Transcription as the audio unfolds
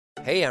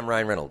Hey, I'm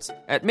Ryan Reynolds.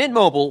 At Mint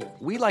Mobile,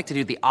 we like to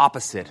do the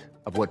opposite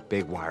of what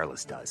Big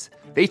Wireless does.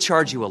 They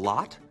charge you a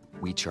lot,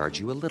 we charge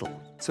you a little.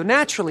 So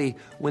naturally,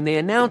 when they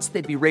announced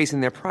they'd be raising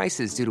their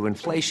prices due to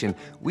inflation,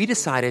 we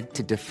decided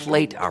to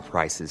deflate our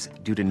prices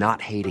due to not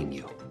hating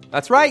you.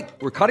 That's right.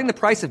 We're cutting the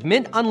price of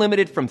Mint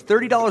Unlimited from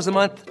 $30 a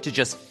month to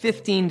just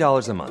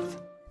 $15 a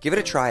month. Give it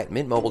a try at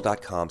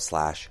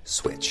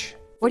mintmobile.com/switch.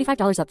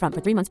 $45 up front for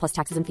 3 months plus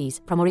taxes and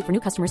fees. Promo rate for new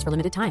customers for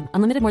limited time.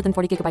 Unlimited more than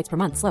 40 gigabytes per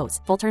month. Slows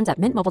full terms at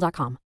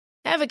mintmobile.com.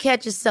 Ever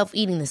catch yourself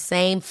eating the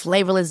same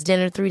flavorless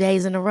dinner 3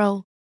 days in a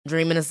row?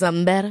 Dreaming of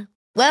something better?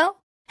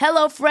 Well,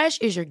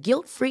 HelloFresh is your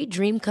guilt-free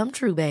dream come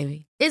true,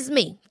 baby. It's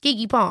me,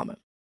 Keke Palmer.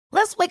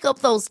 Let's wake up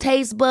those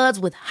taste buds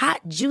with hot,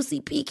 juicy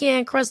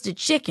pecan-crusted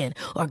chicken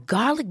or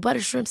garlic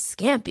butter shrimp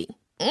scampi.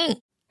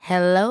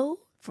 Hello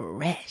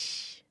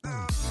Fresh.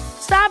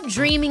 Stop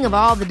dreaming of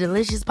all the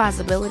delicious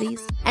possibilities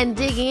and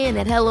dig in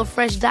at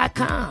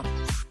HelloFresh.com.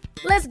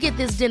 Let's get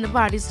this dinner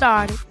party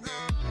started.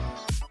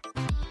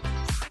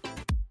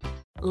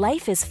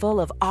 Life is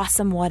full of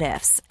awesome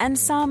what-ifs, and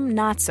some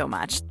not so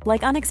much,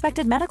 like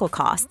unexpected medical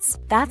costs.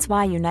 That's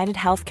why United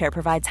Healthcare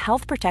provides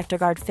Health Protector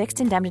Guard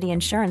fixed indemnity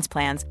insurance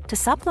plans to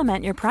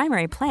supplement your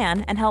primary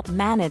plan and help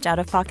manage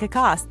out-of-pocket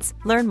costs.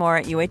 Learn more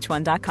at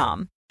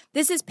uh1.com.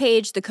 This is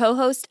Paige, the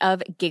co-host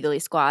of Giggly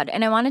Squad,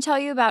 and I want to tell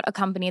you about a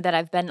company that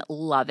I've been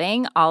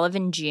loving, Olive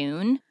 &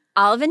 June.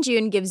 Olive &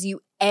 June gives you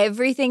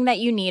everything that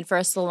you need for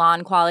a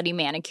salon-quality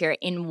manicure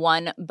in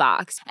one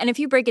box. And if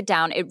you break it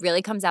down, it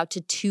really comes out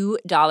to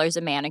 $2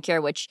 a manicure,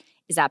 which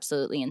is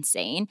absolutely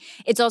insane.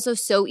 It's also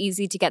so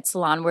easy to get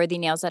salon-worthy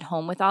nails at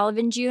home with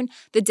Olive & June.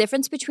 The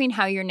difference between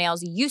how your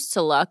nails used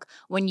to look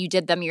when you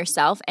did them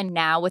yourself and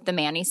now with the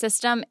Mani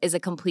system is a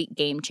complete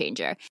game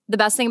changer. The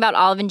best thing about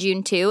Olive &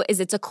 June, too, is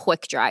it's a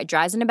quick dry.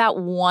 Dries in about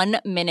 1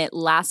 minute,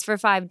 lasts for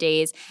 5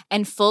 days,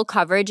 and full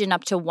coverage in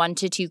up to 1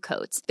 to 2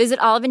 coats. Visit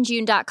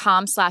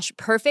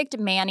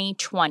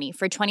oliveandjune.com/perfectmani20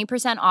 for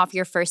 20% off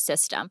your first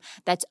system.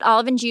 That's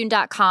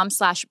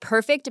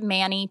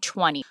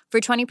oliveandjune.com/perfectmani20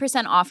 for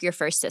 20% off your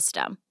first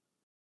system.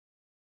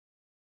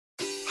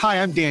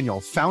 Hi, I'm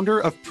Daniel,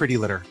 founder of Pretty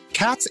Litter.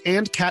 Cats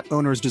and cat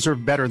owners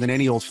deserve better than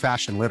any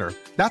old-fashioned litter.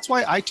 That's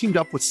why I teamed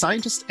up with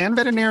scientists and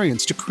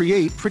veterinarians to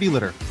create Pretty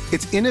Litter.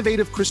 Its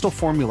innovative crystal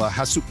formula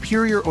has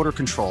superior odor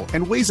control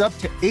and weighs up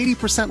to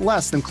 80%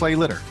 less than clay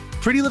litter.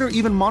 Pretty Litter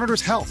even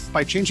monitors health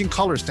by changing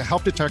colors to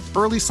help detect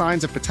early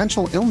signs of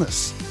potential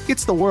illness.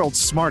 It's the world's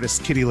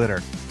smartest kitty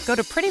litter. Go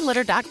to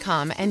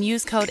prettylitter.com and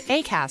use code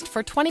ACAST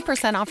for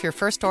 20% off your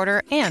first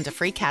order and a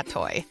free cat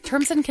toy.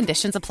 Terms and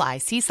conditions apply.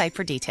 See site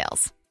for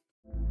details.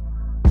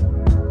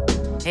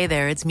 Hey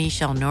there, it's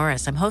Michelle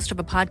Norris. I'm host of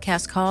a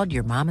podcast called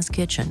Your Mama's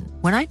Kitchen.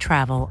 When I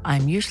travel,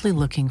 I'm usually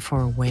looking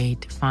for a way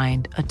to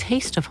find a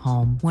taste of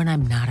home when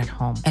I'm not at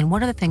home. And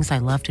one of the things I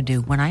love to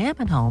do when I am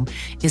at home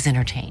is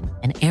entertain.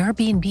 And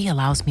Airbnb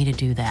allows me to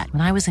do that.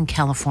 When I was in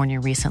California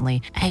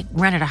recently, I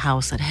rented a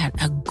house that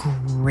had a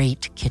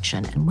great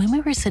kitchen. And when we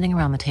were sitting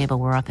around the table,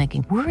 we were all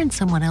thinking, we're in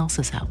someone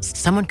else's house.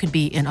 Someone could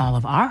be in all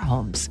of our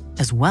homes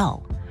as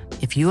well.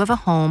 If you have a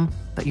home,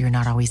 but you're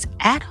not always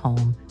at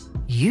home,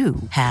 you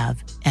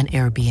have an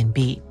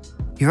Airbnb.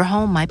 Your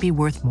home might be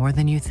worth more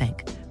than you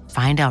think.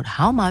 Find out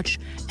how much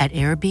at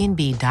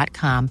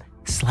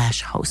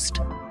airbnb.com/host.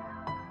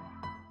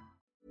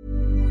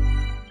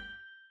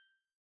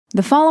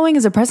 The following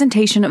is a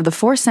presentation of the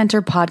Force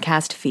Center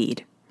podcast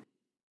feed.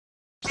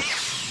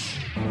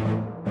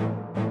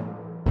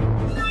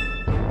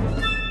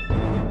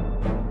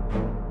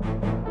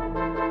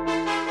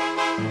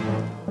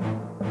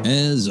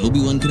 As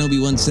Obi-Wan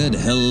Kenobi once said,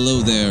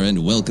 hello there,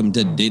 and welcome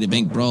to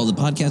Databank Brawl, the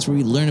podcast where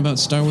we learn about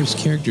Star Wars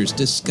characters,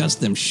 discuss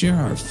them, share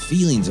our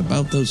feelings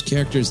about those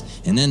characters,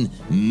 and then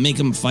make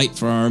them fight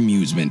for our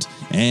amusement.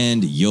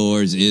 And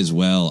yours as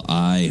well,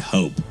 I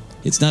hope.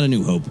 It's not a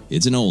new hope,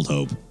 it's an old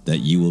hope that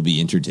you will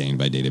be entertained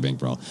by Databank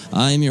Brawl.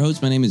 I am your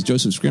host, my name is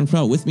Joseph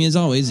Scrimshaw. With me as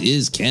always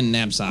is Ken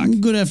Knapsack.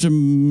 Good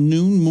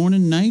afternoon,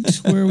 morning, night,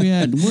 where are we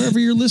at? Wherever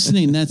you're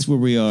listening, that's where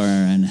we are,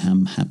 and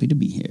I'm happy to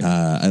be here.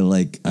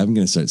 I'm going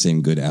to start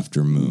saying good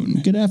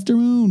afternoon. Good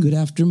afternoon. Good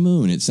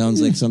afternoon. It sounds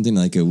like something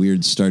like a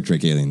weird Star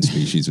Trek alien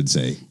species would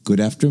say. Good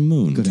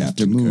afternoon, Good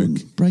Captain afternoon.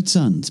 Kirk. Bright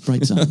suns,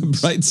 bright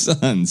suns. Bright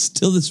suns,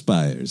 still the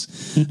spires,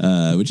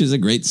 which is a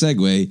great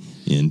segue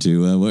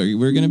into what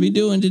we're going to be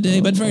doing today.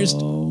 But first,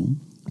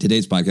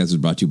 today's podcast is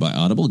brought to you by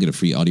Audible. Get a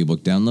free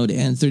audiobook download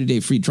and 30-day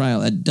free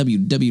trial at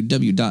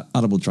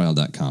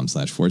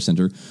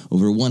www.audibletrial.com/forcecenter.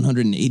 Over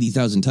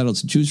 180,000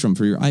 titles to choose from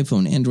for your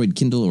iPhone, Android,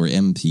 Kindle, or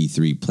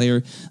MP3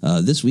 player.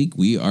 This week,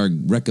 we are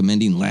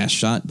recommending Last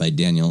Shot by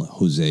Daniel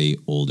Jose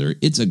Older.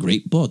 It's a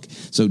great book.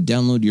 So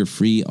download your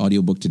free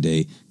audiobook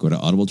today. Go to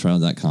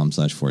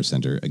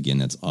audibletrial.com/forcecenter. Again,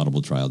 that's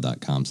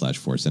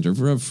audibletrial.com/forcecenter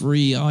for a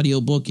free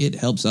audiobook. It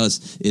helps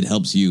us. It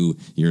helps you.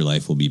 Your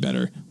life will be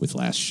better with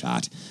Last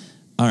Shot.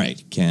 All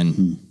right,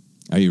 Ken,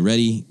 are you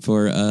ready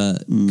for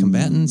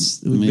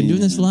combatants? We've been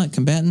doing this a lot.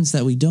 Combatants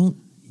that we don't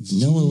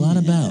know a lot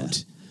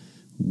about.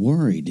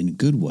 worried in a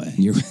good way.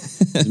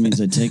 It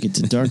means I take it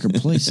to darker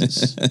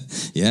places.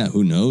 Yeah,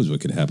 who knows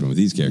what could happen with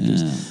these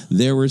characters. Yeah.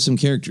 There were some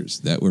characters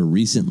that were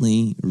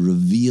recently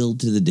revealed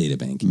to the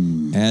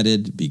databank,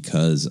 added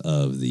because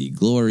of the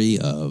glory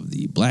of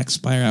the Black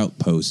Spire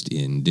Outpost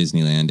in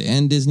Disneyland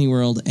and Disney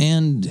World,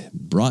 and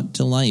brought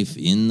to life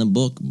in the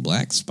book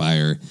Black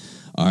Spire.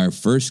 Our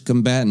first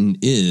combatant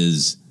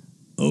is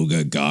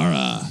Oga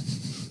Gara.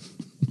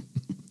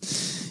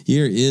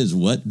 Here is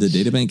what the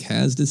databank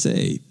has to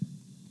say.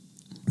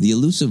 The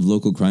elusive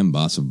local crime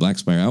boss of Black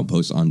Spire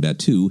Outpost on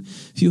Batuu,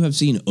 few have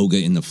seen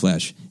Oga in the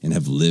flesh and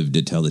have lived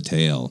to tell the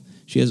tale.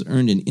 She has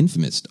earned an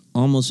infamous,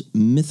 almost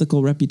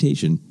mythical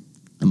reputation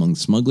among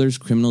smugglers,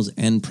 criminals,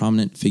 and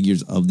prominent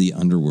figures of the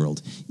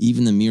underworld.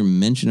 Even the mere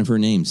mention of her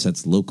name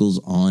sets locals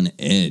on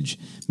edge.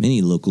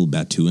 Many local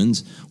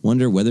Batuans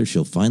wonder whether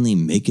she'll finally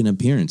make an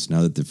appearance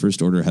now that the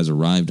First Order has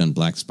arrived on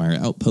Black Spire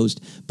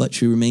Outpost, but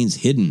she remains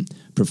hidden,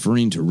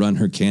 preferring to run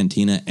her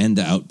cantina and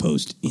the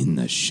outpost in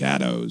the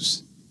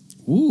shadows.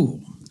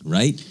 Ooh.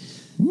 Right?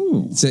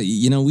 Ooh. So,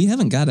 we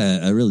haven't got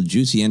a real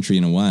juicy entry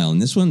in a while,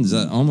 and this one's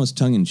almost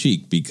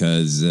tongue-in-cheek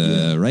because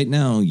right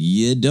now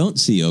you don't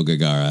see Oga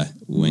Gara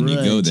when you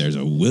go there.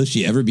 So will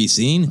she ever be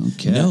seen?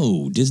 Okay.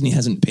 No, Disney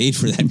hasn't paid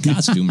for that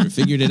costume or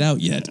figured it out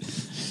yet.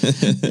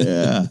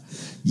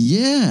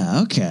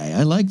 Yeah, okay.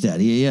 I like that.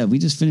 Yeah, we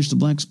just finished the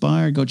Black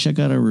Spire. Go check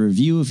out our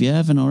review if you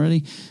haven't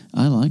already.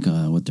 I like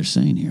what they're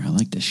saying here. I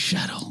like the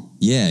shadow.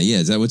 Yeah.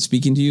 Is that what's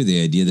speaking to you?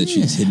 The idea that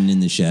she's hidden in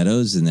the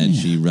shadows and that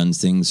she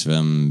runs things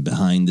from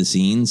behind the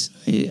scenes?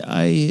 You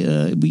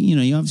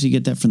obviously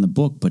get that from the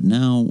book, but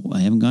now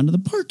I haven't gone to the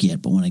park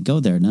yet. But when I go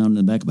there, now in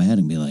the back of my head,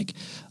 I'm be like,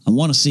 I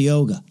want to see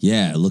Oga.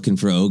 Yeah, looking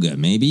for Oga.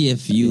 Maybe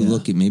if you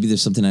look at, maybe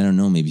there's something I don't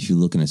know. Maybe if you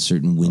look in a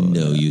certain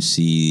window, you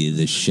see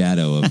the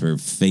shadow of her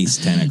face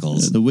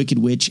tentacles. The Wicked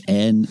Witch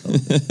and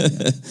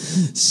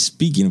Oga.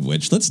 Speaking of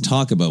which, let's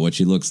talk about what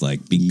she looks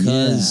like,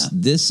 because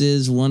this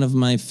is one of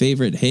my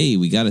favorite, hey,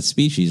 we got a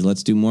species,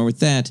 let's do more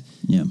with that.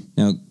 Yeah.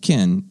 Now,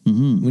 Ken,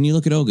 when you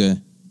look at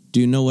Oga, do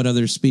you know what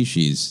other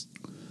species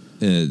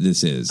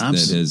this is that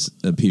has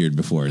appeared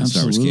before in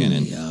Star Wars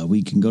canon?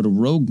 We can go to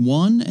Rogue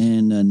One,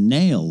 and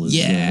Nail is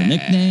the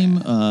nickname.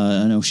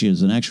 I know she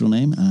has an actual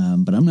name,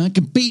 but I'm not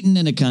competing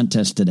in a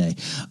contest today.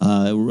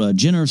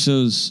 Jyn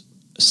Erso's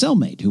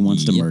cellmate who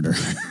wants to murder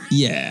her.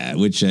 Yeah,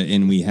 which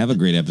and we have a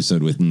great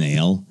episode with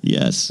Nail.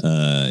 Yes.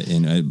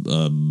 In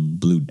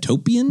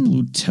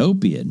Blutopian?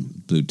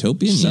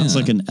 Blutopian Sounds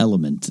like an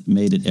element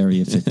made at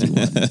Area 51.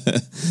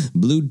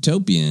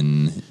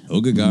 Blutopian.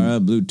 Oga Gara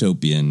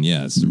Blutopian.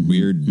 Yes.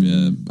 Weird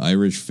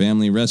Irish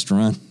family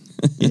restaurant.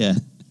 Yeah.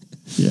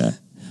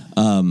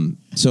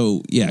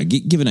 So,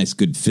 give a nice,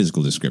 good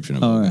physical description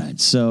of it. All right.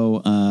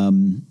 So,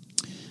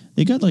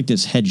 they got like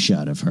this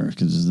headshot of her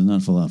because there's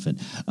not full outfit.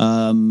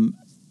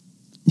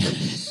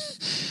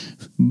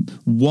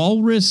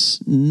 Walrus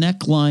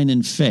neckline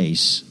and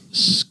face,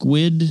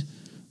 squid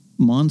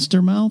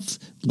monster mouth.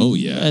 Oh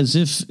yeah, as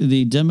if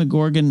the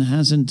Demogorgon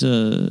hasn't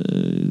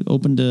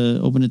opened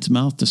its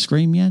mouth to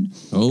scream yet.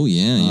 Oh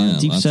yeah.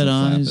 Deep set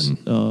eyes,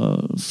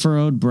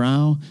 furrowed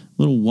brow,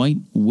 little white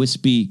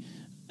wispy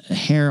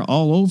hair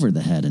all over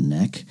the head and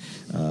neck.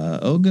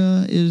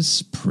 Oga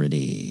is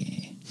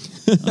pretty.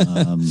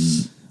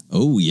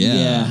 Oh yeah.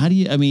 Yeah. How do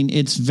you? I mean,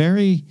 it's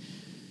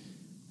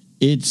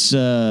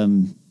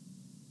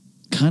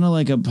kind of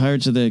like a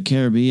Pirates of the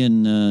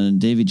Caribbean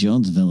Davy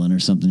Jones villain or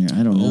something here.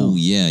 I don't know. Oh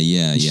yeah.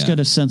 She's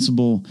got a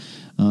sensible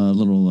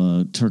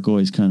little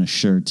turquoise kind of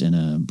shirt and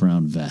a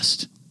brown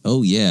vest.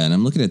 Oh yeah, and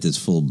I'm looking at this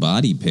full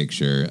body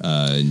picture.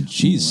 I need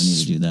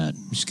to do that.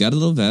 She's got a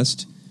little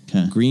vest.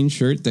 Okay. Green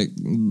shirt that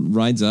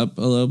rides up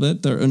a little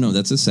bit. No,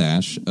 that's a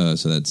sash. So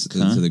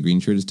so the green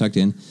shirt is tucked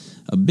in.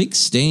 A big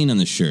stain on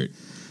the shirt.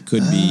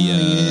 Could be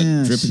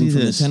dripping from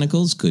the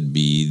tentacles. Could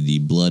be the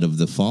blood of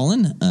the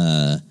fallen.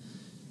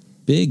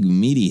 Big,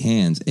 meaty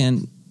hands.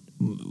 And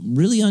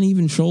really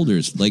uneven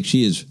shoulders. Like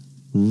she is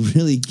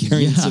really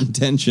carrying some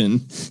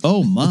tension.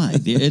 Oh, my.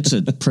 It's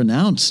a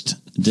pronounced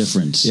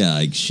difference. Yeah,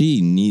 like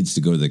she needs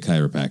to go to the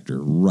chiropractor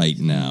right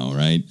now,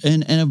 right?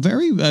 And a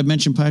very, I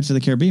mentioned Pirates of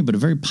the Caribbean, but a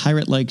very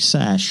pirate-like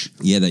sash.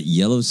 Yeah, that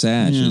yellow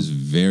sash is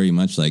very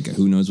much like,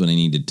 who knows what I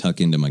need to tuck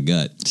into my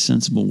gut.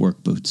 Sensible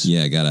work boots.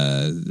 Yeah, I got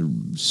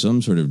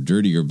some sort of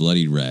dirty or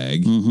bloody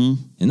rag. Mm-hmm.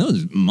 And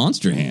those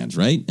monster hands,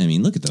 right? I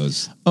mean, look at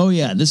those. Oh,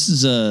 yeah, this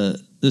is a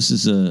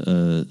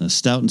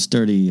stout and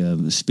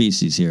sturdy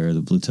species here,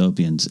 the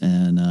Blutopians,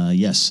 and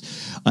yes,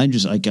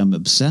 I'm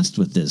obsessed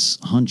with this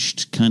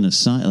hunched kind of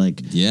side.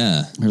 Like,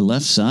 her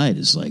left side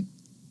is like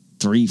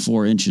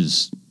 3-4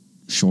 inches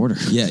shorter.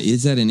 Yeah,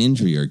 is that an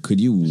injury, or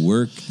could you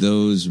work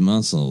those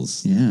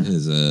muscles?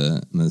 As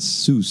a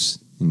masseuse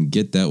and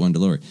get that one to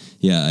lower?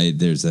 Yeah,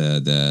 there's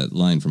that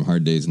line from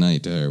Hard Day's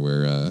Night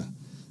where.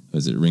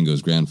 Was it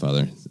Ringo's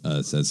grandfather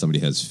said somebody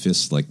has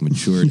fists like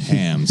matured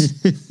hams?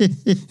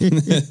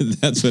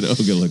 That's what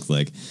Oga looks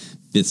like.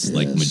 Fists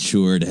like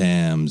matured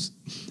hams.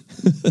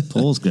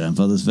 Paul's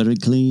grandfather's very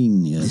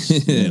clean, yes.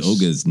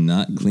 Oga's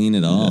not clean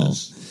at all.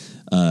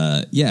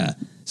 Yes.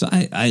 So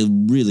I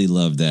really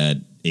love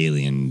that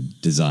alien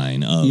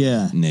design of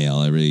Nail.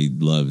 I really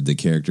loved the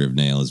character of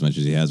Nail as much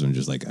as he has one,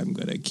 just like, I'm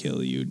going to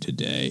kill you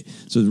today.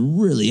 So I was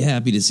really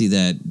happy to see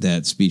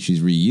that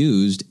species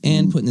reused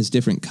and put in this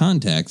different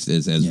context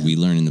as we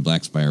learn in the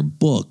Black Spire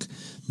book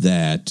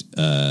that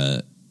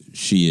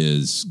she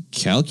is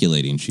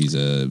calculating. She's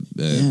a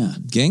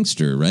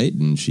gangster, right?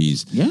 And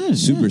she's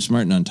super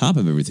smart and on top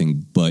of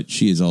everything, but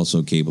she is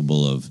also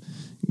capable of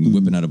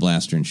whipping out a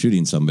blaster and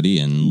shooting somebody,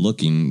 and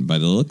looking, by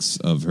the looks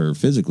of her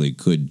physically,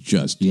 could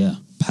just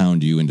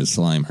pound you into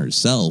slime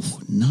herself.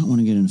 Would not want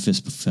to get in a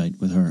fist fight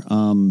with her.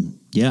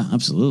 Yeah,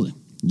 absolutely.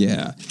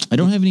 Yeah. I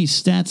don't have any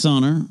stats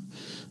on her.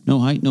 No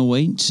height, no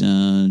weight.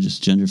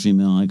 Just gender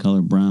female, eye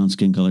color brown,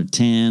 skin color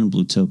tan,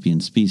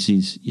 Blutopian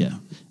species. Yeah.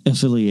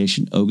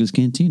 Affiliation, Oga's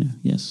Cantina.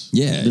 Yes.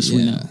 Yeah. This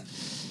we know.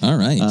 All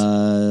right.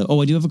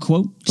 I do have a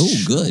quote. Oh,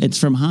 good. It's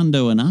from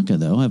Hondo Inaka,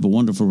 though. I have a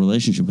wonderful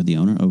relationship with the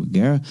owner,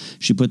 Ogagara.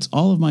 She puts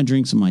all of my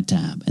drinks in my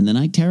tab, and then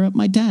I tear up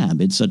my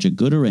tab. It's such a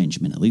good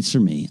arrangement, at least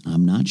for me.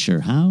 I'm not sure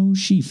how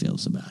she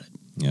feels about it.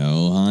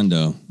 Oh,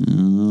 Hondo.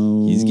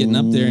 Oh, he's getting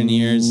up there in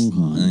years.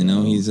 Hondo. I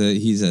know he's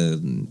a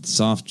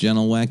soft,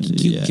 gentle, wacky,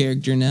 cute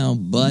character now,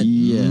 but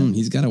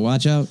he's got to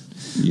watch out.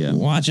 Yeah.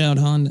 Watch out,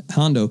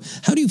 Hondo.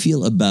 How do you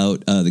feel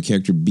about the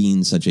character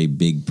being such a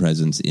big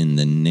presence in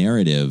the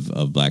narrative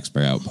of Black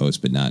Spire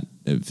Outpost, but not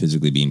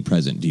physically being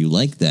present? Do you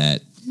like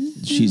that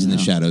she's in the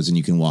shadows and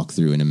you can walk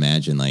through and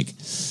imagine, like,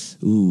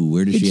 ooh,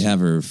 where does she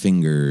have her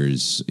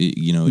fingers?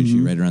 You know, is she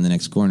right around the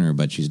next corner,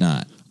 but she's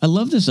not? I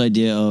love this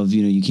idea of,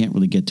 you can't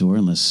really get to her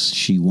unless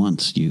she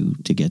wants you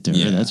to get to her.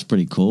 Yeah. That's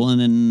pretty cool.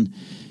 And then,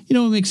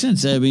 it makes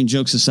sense. I mean,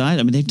 jokes aside,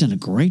 they've done a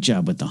great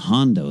job with the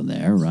Hondo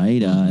there,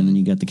 right? And then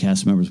you got the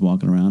cast members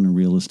walking around in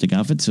realistic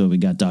outfits. So we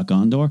got Doc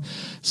Ondor.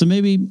 So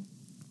maybe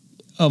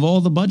of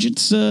all the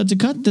budgets to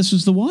cut, this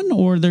was the one,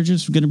 or they're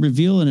just going to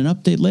reveal in an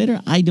update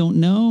later. I don't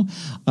know.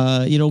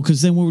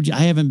 Because then I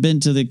haven't been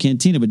to the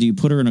cantina, but do you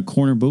put her in a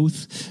corner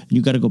booth and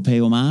you got to go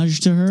pay homage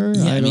to her?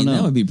 Yeah, I don't know.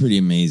 That would be pretty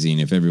amazing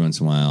if every once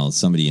in a while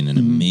somebody in an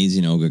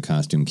amazing Oga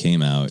costume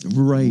came out,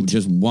 right?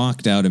 Just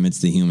walked out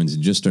amidst the humans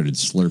and just started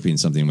slurping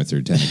something with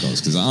her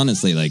tentacles. Because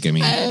honestly,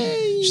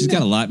 she's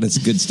got a lot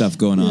of good stuff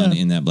going on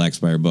in that Black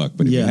Spire book.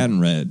 But if you hadn't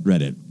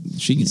read it,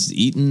 she's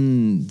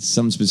eaten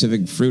some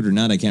specific fruit or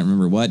not, I can't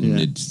remember what, and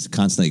it's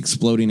constantly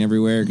exploding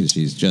everywhere because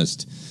she's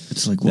just...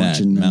 It's like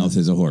watching... Mouth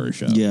is a horror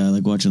show. Yeah,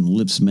 like watching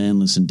Lips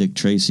Manless and Dick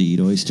Tracy eat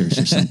oysters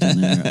or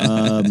something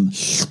there.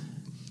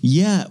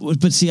 Yeah,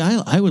 but see,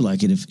 I would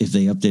like it if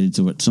they updated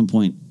to at some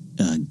point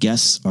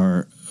guests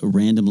are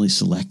randomly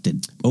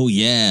selected. Oh,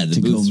 yeah, the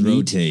booths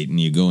rotate and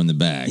you go in the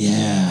back.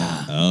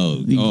 Yeah.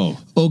 Oh.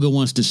 Oga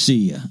wants to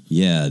see you.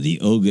 Yeah, the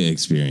Oga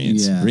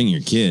experience. Yeah. Bring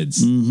your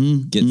kids.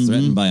 Get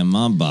threatened by a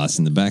mob boss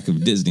in the back of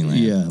Disneyland.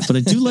 Yeah, but I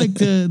do like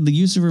the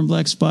use of her in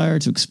Black Spire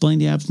to explain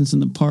the absence in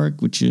the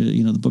park, which,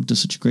 the book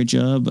does such a great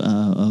job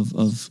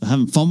of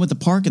having fun with the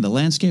park and the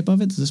landscape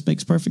of it. This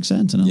makes perfect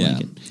sense, and I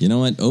like it. You know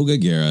what?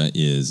 Ogagara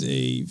is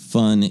a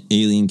fun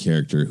alien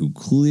character who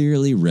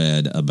clearly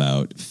read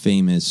about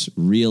famous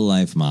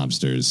real-life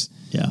mobsters.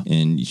 Yeah.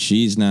 And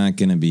she's not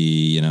going to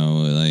be,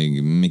 like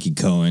Mickey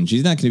Cohen.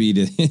 She's not going to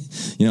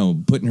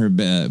be, putting her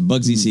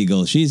Bugsy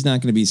Siegel. She's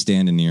not going to be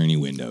standing near any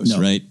windows,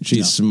 right?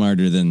 She's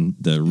smarter than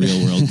the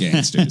real world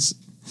gangsters.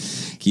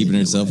 Keeping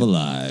herself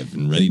alive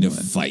and ready to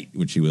fight,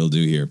 which she will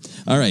do here.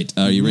 All right.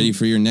 Are you ready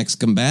for your next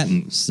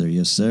combatant? Sir,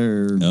 yes,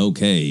 sir.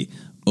 Okay.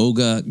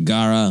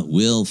 Ogagara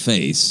will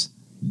face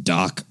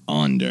Doc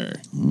Onder.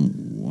 Oh,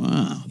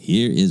 wow.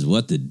 Here is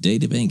what the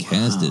databank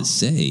has to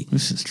say.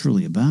 This is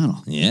truly a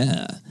battle.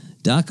 Yeah.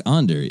 Doc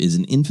Onder is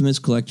an infamous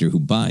collector who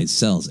buys,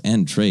 sells,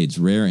 and trades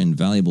rare and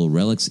valuable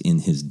relics in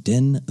his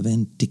den of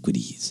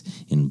antiquities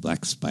in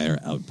Black Spire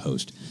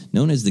Outpost.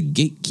 Known as the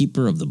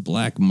gatekeeper of the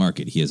black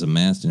market, he has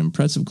amassed an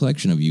impressive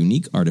collection of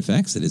unique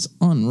artifacts that is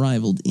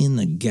unrivaled in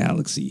the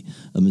galaxy.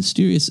 A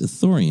mysterious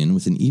Ithorian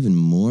with an even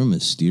more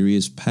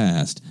mysterious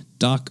past,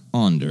 Doc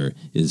Onder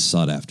is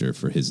sought after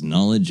for his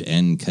knowledge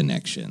and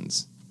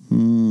connections.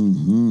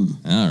 All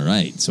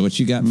right. So what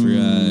you got for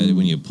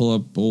when you pull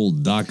up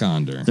old Doc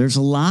Onder? There's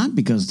a lot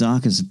because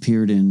Doc has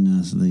appeared in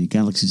the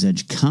Galaxy's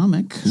Edge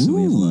comic, so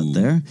we have a lot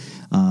there.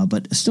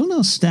 But still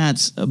no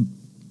stats.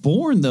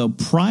 Born, though,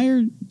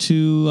 prior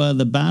to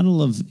the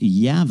Battle of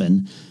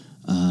Yavin,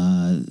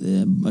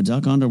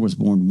 Doc Onder was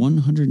born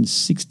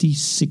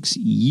 166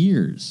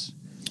 years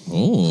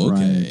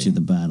prior to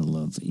the Battle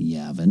of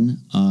Yavin.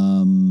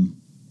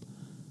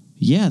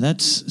 Yeah,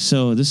 this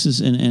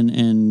is,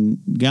 and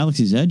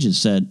Galaxy's Edge is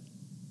set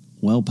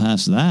well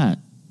past that.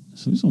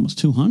 So he's almost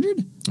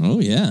 200?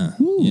 Oh, yeah.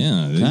 Ooh,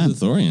 yeah, these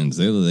Ithorians,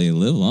 they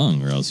live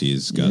long, or else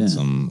he's got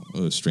some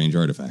strange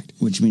artifact.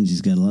 Which means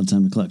he's got a lot of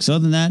time to collect. So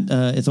other than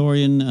that,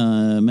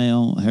 Ithorian,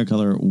 male, hair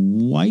color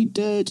white.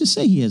 To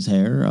say he has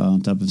hair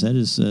on top of his head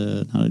is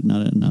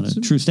not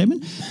a true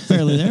statement.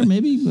 Barely there,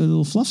 maybe, a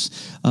little fluffs.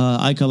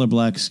 Eye color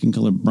black, skin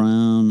color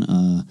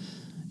brown.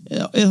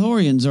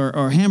 Ithorians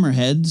are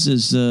hammerheads,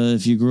 as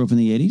if you grew up in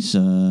the 80s,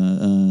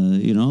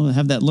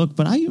 have that look.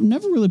 But I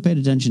never really paid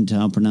attention to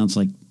how pronounced,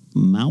 like,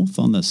 mouth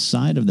on the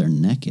side of their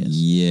neck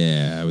is.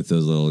 Yeah, with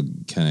those little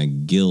kind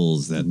of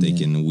gills that they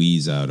can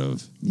wheeze out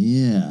of.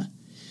 Yeah.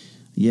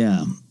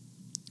 Yeah.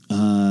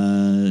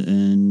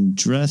 And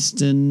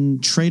dressed in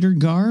trader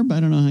garb. I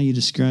don't know how you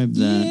describe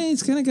that. Yeah,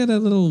 he's kind of got a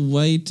little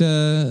white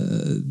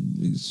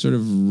sort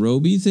of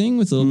roby thing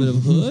with a little bit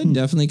of hood.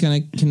 Definitely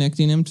kind of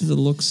connecting him to the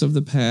looks of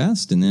the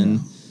past. And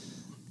then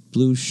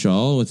blue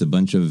shawl with a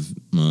bunch of,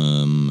 I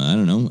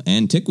don't know,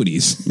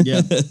 antiquities.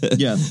 Yeah,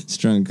 yeah.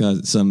 Strung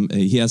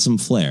he has some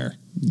flair.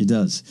 He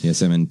does. He has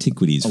some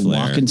antiquities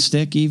flair. A walking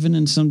stick even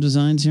in some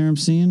designs here I'm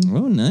seeing.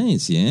 Oh,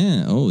 nice,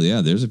 yeah. Oh,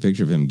 yeah, there's a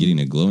picture of him getting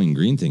a glowing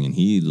green thing, and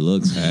he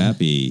looks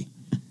happy.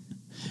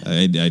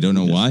 I don't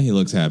know why he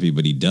looks happy,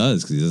 but he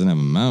does, because he doesn't have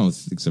a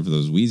mouth, except for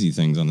those wheezy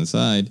things on the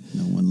side.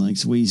 No one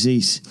likes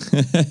wheezies.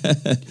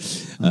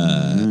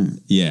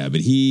 Yeah,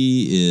 but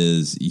he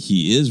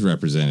is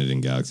represented in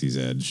Galaxy's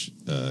Edge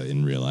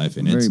in real life,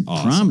 and very it's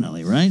awesome.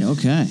 prominently, right?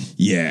 Okay.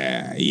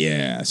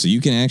 Yeah. So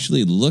you can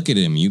actually look at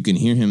him. You can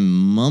hear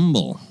him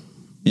mumble.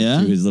 Yeah.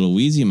 Through his little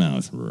wheezy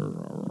mouth.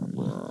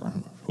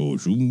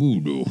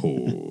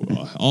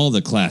 All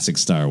the classic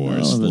Star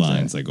Wars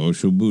lines, like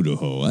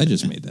Oshobudoho. I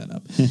just made that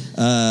up.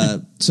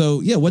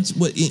 So yeah, what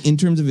in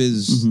terms of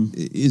his?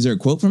 Is there a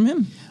quote from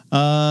him?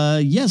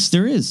 Yes,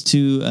 there is,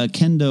 to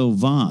Kendo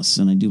Voss,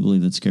 and I do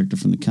believe that's a character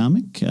from the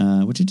comic,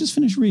 which I just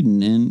finished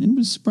reading, and it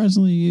was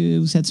surprisingly,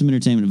 had some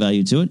entertainment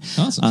value to it.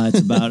 Awesome. It's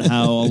about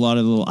how a lot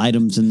of little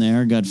items in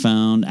there got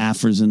found,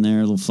 Afra's in there,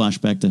 a little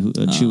flashback to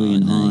Chewie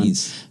and Han.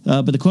 Nice.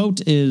 But the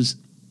quote is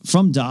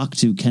from Doc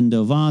to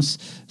Kendo Voss: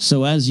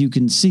 "So as you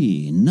can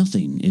see,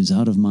 nothing is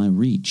out of my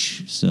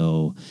reach."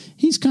 So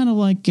he's kind of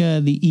like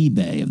the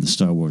eBay of the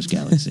Star Wars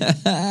galaxy.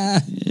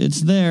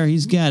 It's there,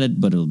 he's got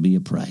it, but it'll be a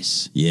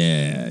price.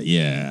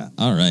 Yeah.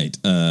 All right.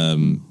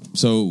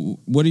 So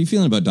what are you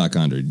feeling about Doc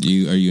Ondar?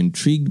 Are you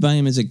intrigued by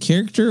him as a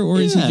character, or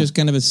is he just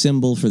kind of a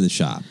symbol for the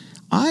shop?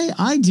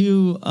 I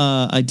do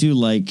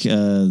like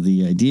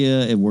the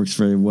idea. It works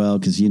very well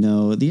because,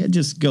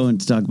 just going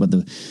to talk about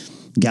the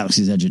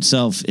Galaxy's Edge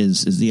itself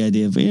is the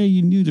idea of,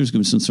 you knew there's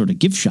going to be some sort of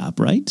gift shop,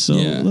 right? So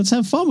let's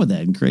have fun with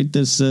that and create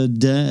this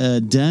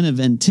den of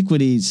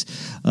antiquities,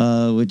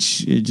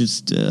 which it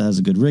just has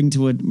a good ring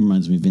to it.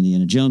 Reminds me of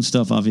Indiana Jones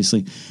stuff,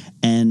 obviously.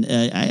 And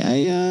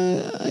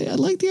I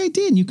like the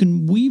idea, and you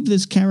can weave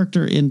this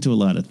character into a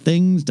lot of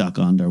things. Doc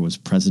Ondar was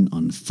present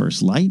on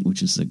First Light,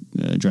 which is the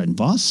Dryden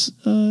Voss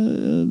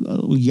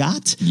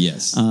yacht.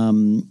 Yes. There's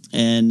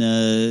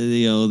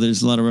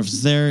a lot of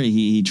references there.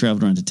 He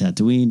traveled around to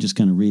Tatooine, just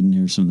kind of reading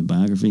here some of the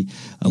biography.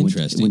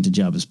 Interesting. Went to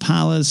Jabba's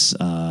palace.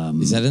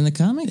 Is that in the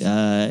comic?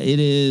 It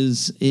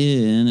is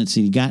in. Let's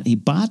see. He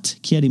bought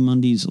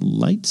Ki-Adi-Mundi's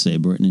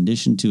lightsaber in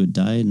addition to a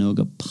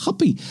Dianoga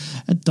puppy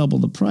at double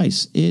the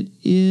price. It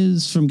is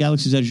from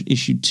Galaxy's Edge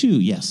issue 2.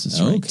 Yes, that's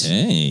right.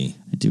 Okay.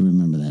 I do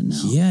remember that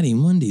now.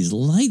 Ki-Adi-Mundi's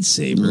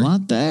lightsaber. A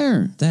lot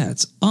there.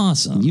 That's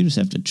awesome. You just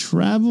have to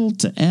travel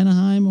to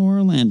Anaheim or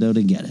Orlando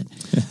to get it.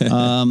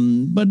 I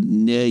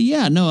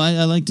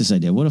like this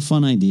idea. What a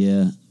fun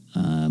idea.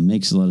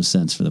 Makes a lot of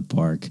sense for the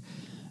park.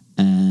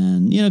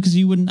 And, because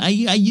you wouldn't...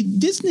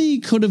 Disney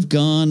could have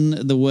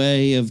gone the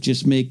way of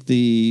just make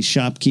the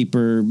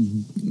shopkeeper,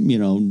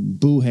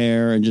 boo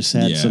hair and just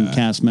had some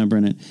cast member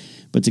in it.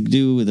 But to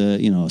do with a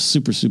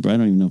super, I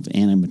don't even know if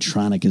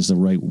animatronic is the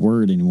right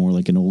word anymore,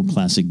 like an old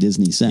classic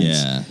Disney sense.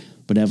 Yeah.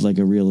 But have like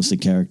a realistic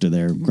character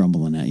there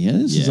grumbling at you.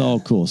 This is all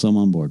cool, so I'm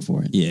on board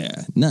for it. Yeah,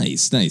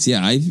 nice.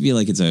 Yeah, I feel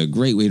like it's a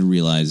great way to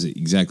realize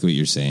exactly what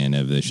you're saying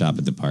of the shop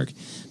at the park.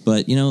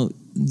 But,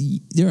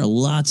 there are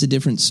lots of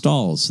different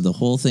stalls, so the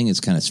whole thing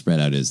is kind of spread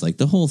out as like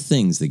the whole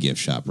thing's the gift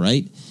shop,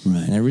 right?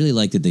 Right. And I really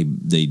like that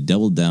they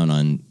doubled down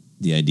on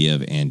the idea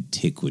of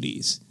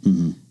antiquities.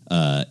 Mm-hmm.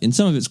 And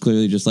some of it's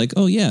clearly just like,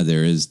 oh yeah,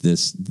 there is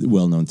this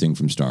well-known thing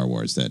from Star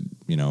Wars that,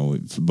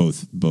 for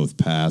both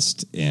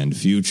past and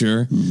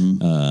future.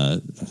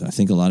 Mm-hmm. I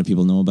think a lot of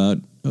people know about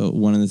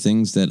one of the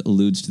things that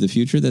alludes to the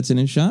future that's in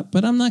his shop,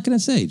 but I'm not going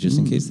to say just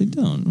in case they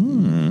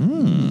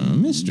don't.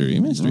 Mystery.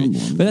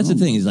 But that's the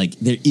thing, is like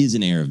there is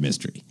an air of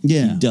mystery.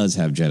 Yeah. He does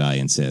have Jedi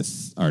and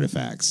Sith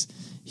artifacts.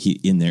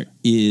 There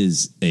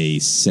is a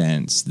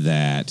sense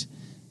that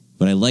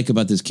what I like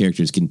about this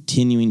character is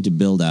continuing to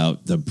build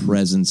out the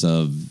presence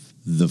of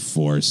the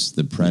Force,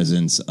 the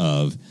presence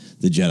of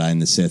the Jedi and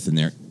the Sith and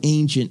their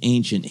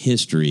ancient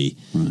history,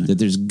 that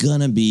there's going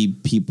to be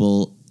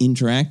people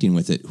interacting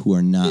with it who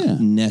are not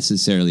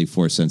necessarily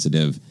Force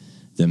sensitive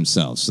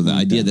themselves. So the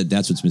idea that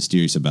that's what's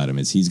mysterious about him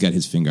is he's got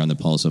his finger on the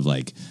pulse of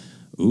like,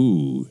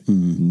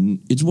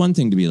 it's one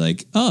thing to be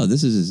like, oh,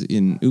 this is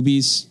in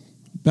Ubi's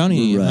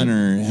bounty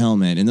hunter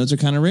helmet, and those are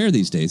kind of rare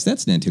these days.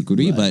 That's an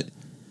antiquity, but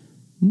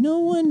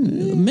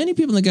many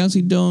people in the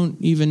galaxy don't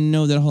even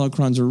know that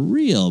holocrons are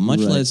real, much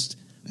less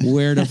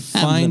where to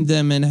find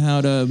them and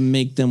how to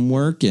make them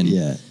work,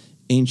 and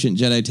ancient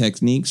Jedi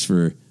techniques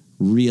for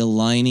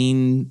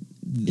realigning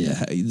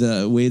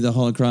the way the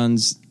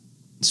holocrons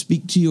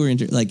speak to you, or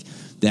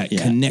that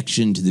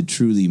connection to the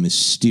truly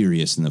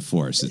mysterious in the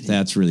Force.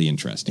 That's really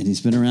interesting. And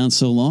he's been around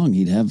so long,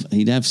 he'd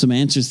have some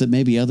answers that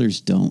maybe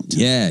others don't.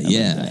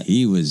 Yeah.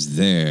 He was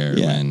there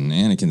when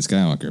Anakin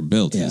Skywalker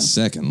built his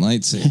second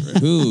lightsaber.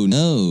 Who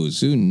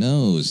knows?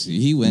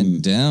 He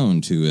went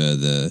down to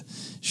the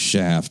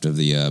shaft of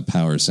the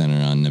power center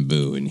on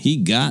Naboo, and he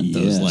got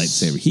those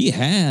lightsabers. He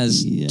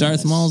has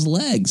Darth Maul's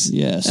legs.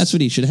 Yes. That's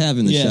what he should have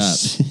in the shop.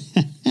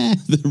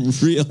 The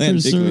real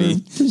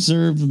antiquity.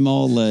 Preserved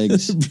Maul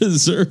legs.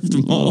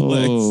 Preserved Maul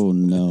legs. Oh,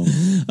 no.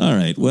 All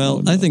right.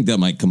 Well, I think that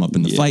might come up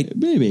in the fight.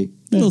 Maybe.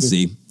 We'll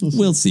see.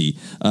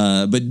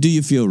 But do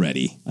you feel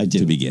ready I do.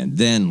 to begin?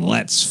 Then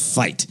let's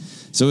fight.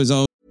 So as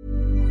always,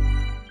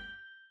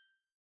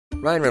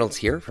 Ryan Reynolds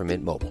here from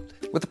Mint Mobile.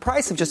 With the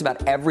price of just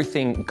about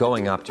everything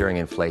going up during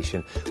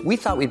inflation, we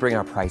thought we'd bring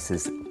our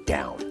prices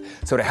down.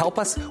 So to help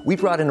us, we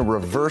brought in a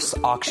reverse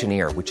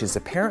auctioneer, which is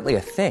apparently a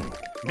thing.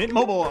 Mint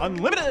Mobile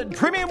Unlimited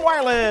Premium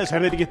Wireless. How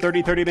to get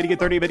 30, 30, bit to get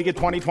 30, bit to get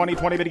 20, 20,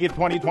 20, bit to get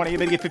 20, 20,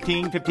 bit to get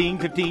 15, 15,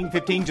 15,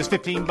 15, just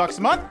 $15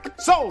 a month?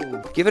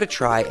 Sold! Give it a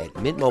try at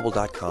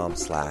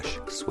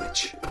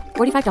mintmobile.com/switch.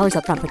 $45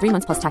 up front for 3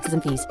 months plus taxes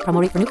and fees.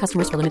 Promo rate for new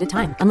customers for limited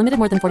time. Unlimited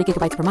more than 40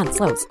 gigabytes per month.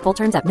 Slows full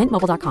terms at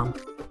mintmobile.com.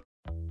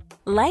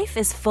 Life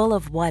is full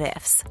of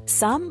what-ifs.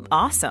 Some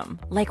awesome,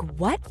 like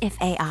what if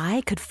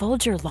AI could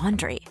fold your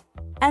laundry?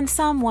 And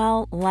some,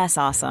 well, less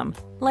awesome,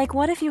 like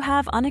what if you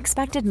have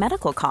unexpected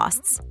medical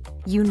costs?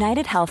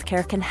 United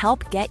Healthcare can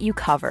help get you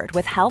covered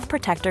with Health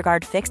Protector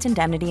Guard fixed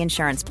indemnity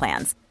insurance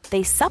plans.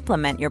 They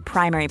supplement your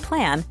primary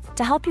plan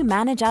to help you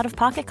manage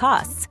out-of-pocket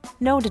costs.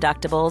 No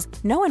deductibles,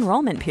 no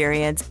enrollment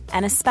periods,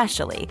 and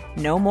especially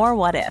no more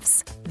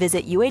what-ifs.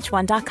 Visit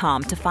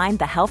uh1.com to find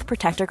the Health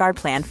Protector Guard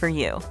plan for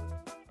you.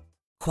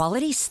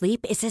 Quality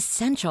sleep is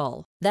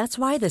essential. That's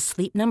why the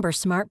Sleep Number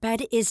Smart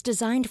Bed is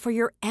designed for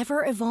your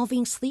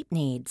ever-evolving sleep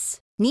needs.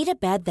 Need a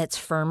bed that's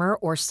firmer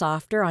or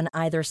softer on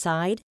either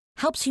side?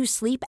 Helps you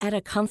sleep at a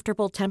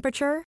comfortable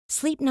temperature?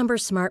 Sleep Number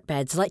Smart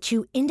Beds let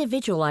you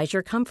individualize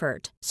your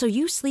comfort, so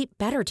you sleep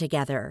better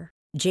together.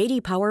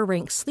 J.D. Power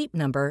ranks Sleep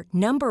Number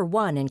number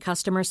 1 in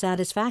customer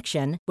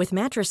satisfaction with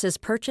mattresses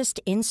purchased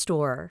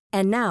in-store.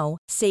 And now,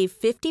 save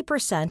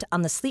 50%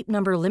 on the Sleep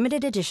Number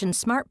Limited Edition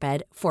Smart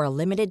Bed for a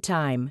limited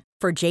time.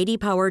 For J.D.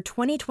 Power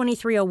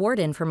 2023 award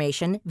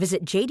information,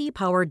 visit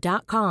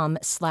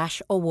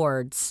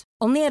jdpower.com/awards.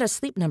 Only at a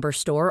Sleep Number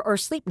store or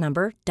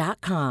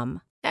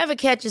sleepnumber.com. Ever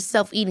catch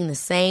yourself eating the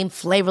same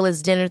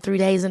flavorless dinner 3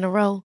 days in a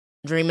row?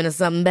 Dreaming of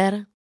something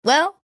better?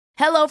 Well,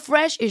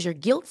 HelloFresh is your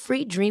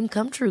guilt-free dream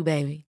come true,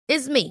 baby.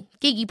 It's me,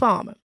 Keke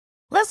Palmer.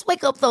 Let's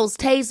wake up those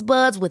taste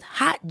buds with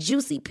hot,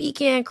 juicy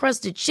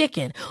pecan-crusted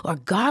chicken or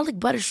garlic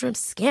butter shrimp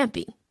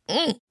scampi.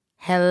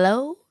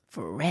 Hello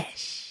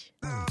Fresh.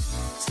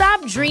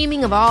 Stop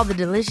dreaming of all the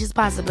delicious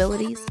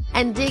possibilities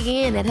and dig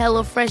in at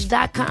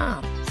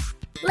HelloFresh.com.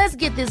 Let's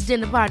get this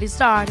dinner party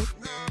started.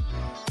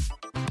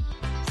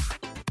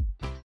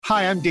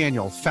 Hi, I'm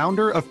Daniel,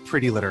 founder of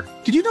Pretty Litter.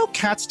 Did you know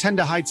cats tend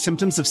to hide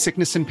symptoms of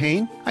sickness and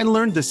pain? I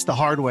learned this the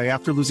hard way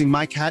after losing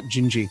my cat,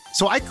 Gingy.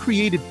 So I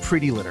created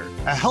Pretty Litter,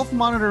 a health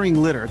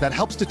monitoring litter that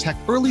helps detect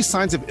early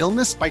signs of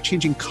illness by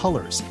changing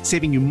colors,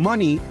 saving you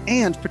money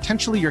and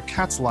potentially your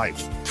cat's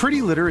life.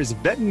 Pretty Litter is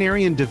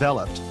veterinarian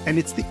developed, and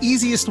it's the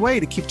easiest way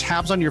to keep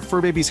tabs on your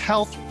fur baby's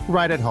health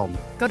right at home.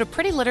 Go to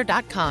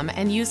prettylitter.com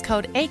and use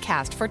code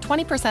ACAST for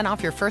 20%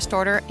 off your first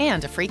order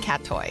and a free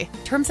cat toy.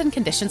 Terms and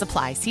conditions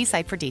apply. See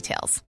site for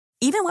details.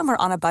 Even when we're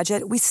on a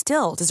budget, we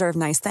still deserve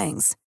nice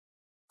things.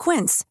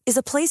 Quince is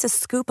a place to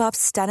scoop up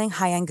stunning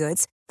high-end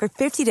goods for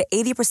 50 to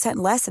 80%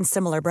 less than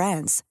similar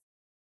brands.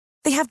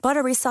 They have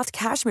buttery soft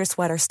cashmere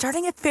sweaters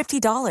starting at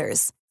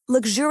 $50,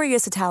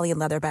 luxurious Italian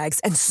leather bags,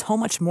 and so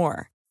much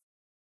more.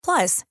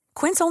 Plus,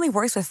 Quince only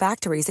works with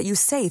factories that use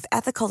safe,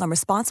 ethical, and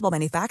responsible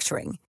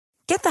manufacturing.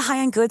 Get the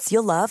high-end goods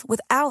you'll love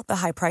without the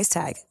high price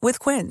tag with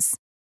Quince.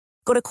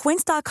 Go to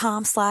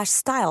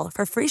quince.com/style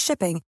for free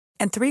shipping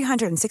and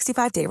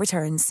 365-day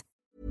returns.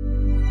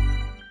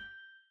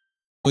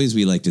 Always,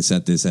 we like to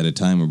set this at a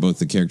time where both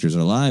the characters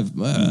are alive.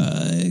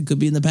 It could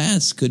be in the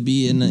past, could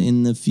be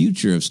in the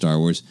future of Star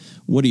Wars.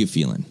 What are you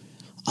feeling?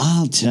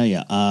 I'll tell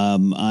you.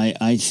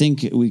 I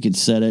think we could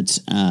set it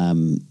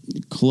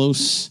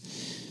close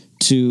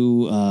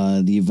to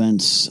the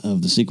events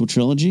of the sequel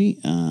trilogy.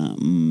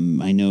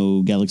 I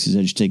know Galaxy's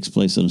Edge takes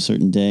place on a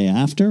certain day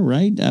after,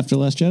 right? After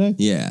Last Jedi?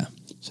 Yeah.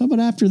 So how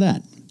about after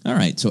that? All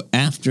right, so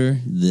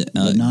after the...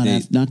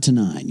 not to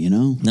 9, you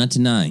know? Not to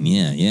 9,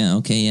 yeah,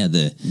 okay, yeah,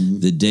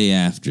 the day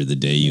after the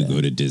day you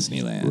go to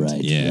Disneyland. Right.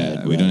 Yeah,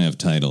 right, we don't have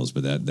titles,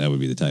 but that would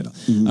be the title.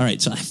 Mm-hmm. All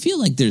right, so I feel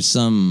like there's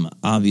some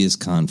obvious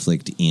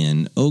conflict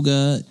in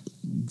Oga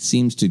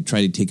seems to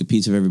try to take a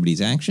piece of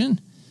everybody's action.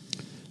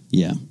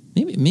 Yeah.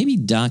 Maybe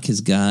Doc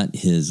has got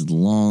his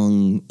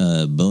long,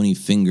 bony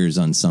fingers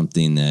on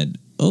something that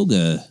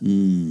Oga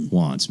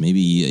wants.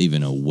 Maybe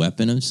even a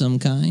weapon of some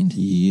kind?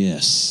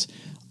 Yes.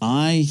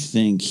 I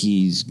think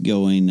he's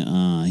going,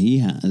 he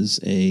has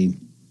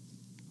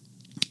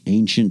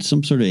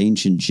some sort of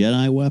ancient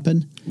Jedi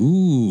weapon.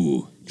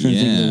 Ooh. Trying to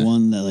think of the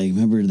one that, like,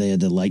 remember they had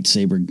the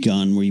lightsaber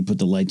gun where you put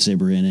the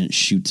lightsaber in and it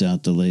shoots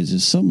out the lasers,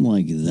 something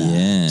like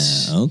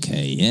that. Yeah.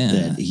 Okay.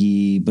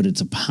 Yeah. But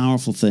it's a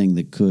powerful thing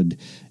that could,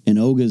 in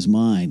Oga's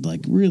mind,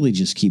 like really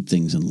just keep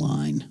things in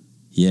line.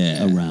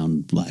 Yeah.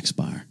 Around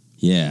Blackspire.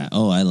 Yeah.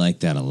 Oh, I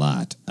like that a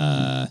lot.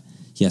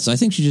 Yeah. So I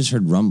think she just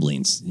heard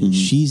rumblings. Mm-hmm.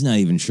 She's not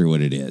even sure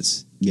what it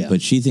is. Yeah.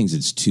 But she thinks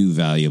it's too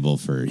valuable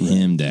for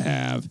him to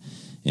have.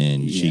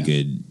 And she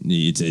could,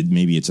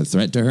 maybe it's a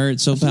threat to her.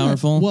 It's so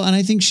powerful. Well, and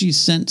I think she's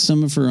sent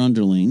some of her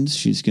underlings.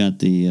 She's got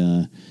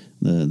the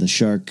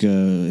shark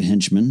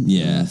henchman.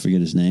 Yeah. I forget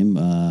his name.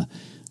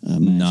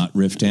 Not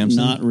Riff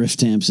Tamson. Not Riff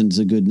Tamson's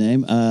a good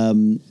name.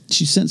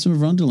 She sent some of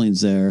her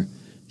underlings there.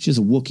 She has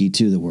a Wookiee,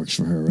 too, that works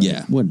for her. Right?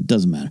 Yeah. What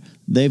doesn't matter.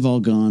 They've all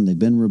gone. They've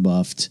been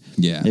rebuffed.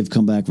 Yeah. They've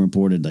come back and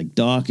reported, like,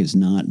 Doc is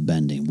not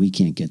bending. We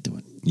can't get to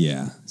it.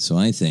 Yeah. So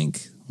I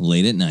think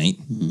late at night,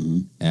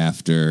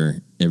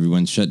 after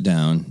everyone's shut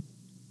down,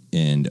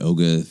 and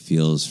Oga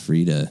feels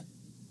free to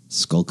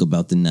skulk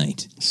about the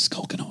night.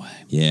 Skulking away.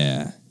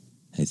 Yeah.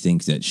 I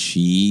think that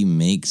she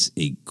makes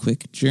a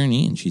quick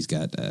journey, and she's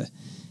got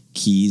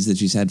keys that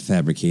she's had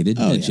fabricated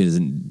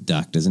that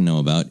Doc doesn't know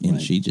about,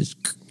 and she just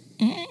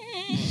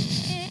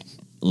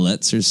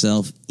lets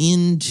herself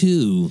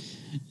into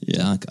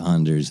Doc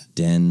Onder's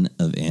den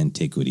of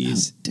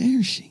antiquities. How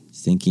dare she?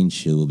 Thinking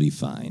she will be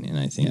fine, and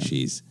I think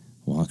she's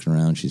walking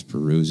around, she's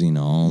perusing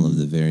all of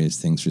the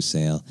various things for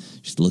sale.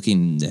 She's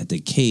looking at the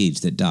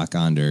cage that Doc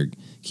Onder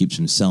keeps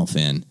himself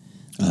in.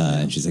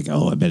 And she's like,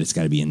 I bet it's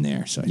got to be in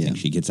there. So I think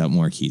she gets out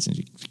more keys and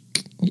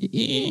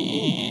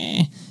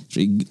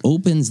she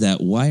opens that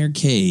wire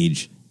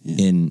cage,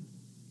 and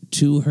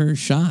to her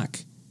shock,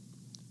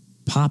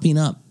 popping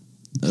up,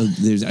 I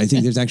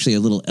think there's actually a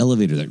little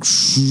elevator that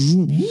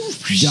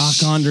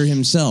Doc Onder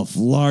himself,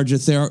 large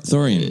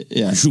Thorian,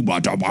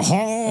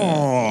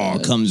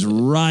 comes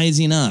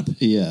rising up.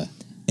 Yeah.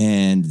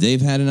 And they've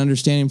had an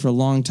understanding for a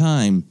long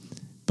time,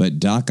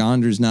 but Doc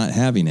Onder's not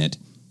having it.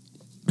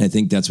 I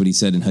think that's what he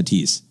said in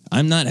Huttese.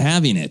 I'm not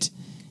having it.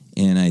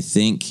 And I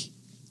think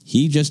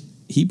he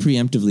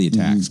preemptively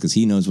attacks because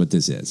he knows what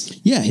this is.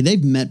 Yeah,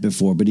 they've met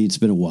before, but it's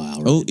been a while.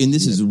 Right? Oh, and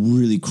this is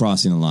really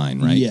crossing a line,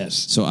 right? Yes.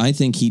 So I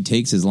think he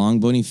takes his long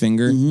bony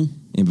finger,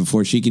 and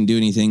before she can do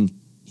anything,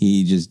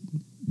 he just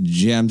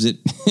jabs it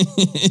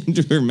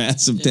into her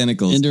massive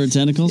tentacles. Into her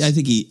tentacles? Yeah,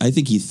 I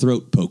think he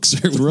throat pokes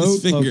her with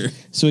his finger.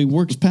 So he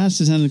works past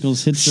his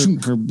tentacles, hits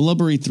her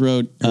blubbery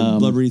throat.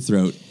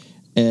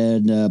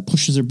 And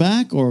pushes her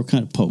back, or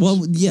kind of pokes?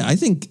 Well, yeah, I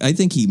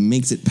think he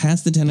makes it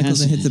past the tentacles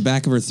and hits the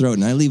back of her throat,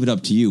 and I leave it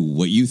up to you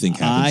what you think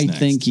happens next. I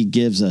think he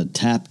gives a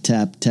tap,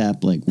 tap,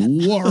 tap, like,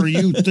 what do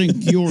you think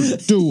you're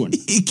doing?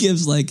 He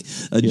gives like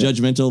a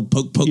judgmental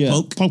poke, poke,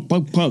 poke. Poke,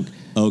 poke, poke.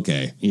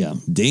 Okay. Yeah.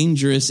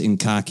 Dangerous and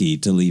cocky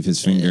to leave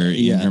his finger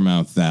in her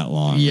mouth that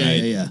long,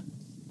 right?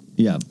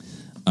 Yeah.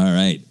 All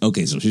right.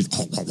 Okay, so she's...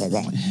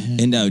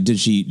 And did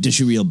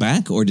she reel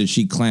back, or did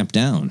she clamp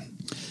down?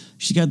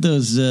 She got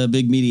those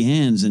big meaty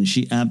hands, and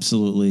she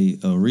absolutely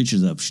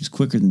reaches up. She's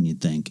quicker than you'd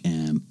think,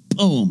 and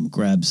boom,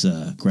 grabs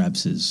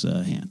his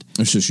hand.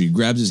 So she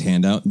grabs his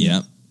hand out.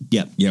 Yeah,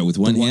 with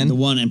one hand,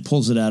 and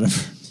pulls it out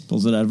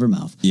of her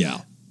mouth.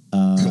 Yeah,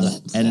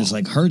 and it's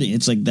like hurting.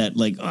 It's like that,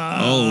 like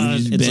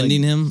he's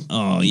bending him.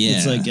 Oh yeah,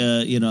 it's like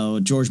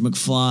George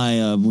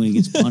McFly when he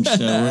gets punched,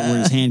 where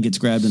his hand gets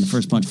grabbed in the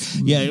first punch.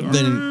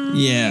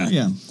 Yeah,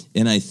 yeah.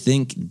 And I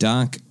think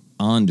Doc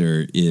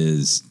Onder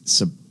is.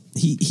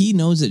 He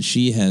knows that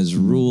she has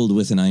ruled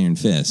with an iron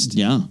fist.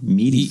 Yeah,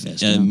 meaty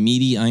fist. A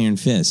meaty iron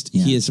fist.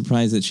 Yeah. He is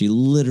surprised that she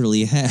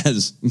literally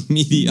has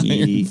meaty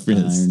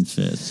iron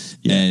fist.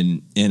 Yeah.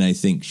 And I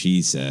think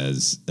she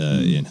says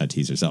in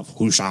Huttese herself,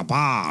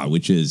 Hushaba,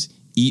 which is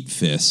eat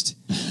fist.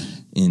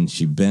 And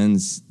she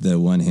bends the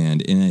one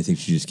hand, and I think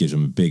she just gives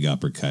him a big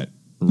uppercut.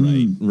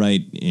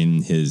 Right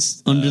in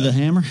his... Under the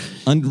hammer?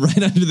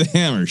 Right under the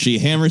hammer. She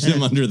hammers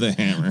him under the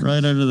hammer.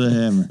 Right under the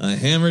hammer. A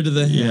hammer to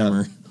the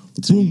hammer.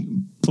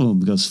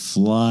 Boom, goes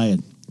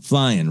flying.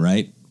 Flying,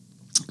 right?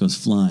 Goes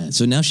flying.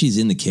 So now she's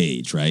in the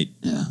cage, right?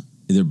 Yeah.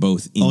 They're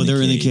both in the cage.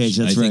 They're in the cage,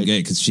 that's right.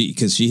 Because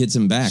she hits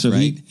him back,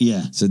 right?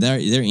 So they're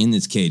in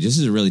this cage. This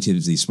is a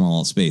relatively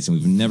small space, and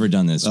we've never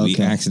done this. Okay. We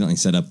accidentally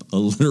set up a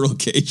literal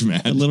cage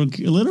match. A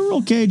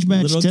literal cage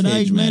match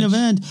tonight, main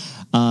event.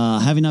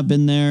 Having not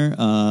been there,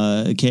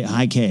 high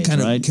cage,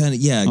 right? Kind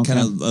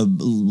of a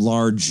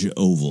large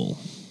oval.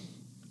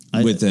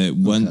 With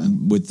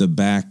the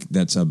back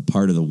that's a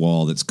part of the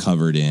wall that's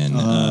covered in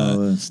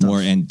more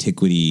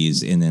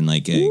antiquities, and then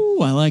like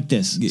I like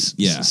this.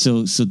 Yeah.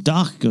 So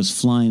Doc goes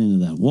flying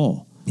into that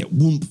wall. Yeah.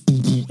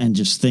 Whoomp. And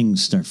just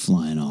things start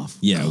flying off.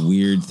 Yeah,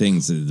 weird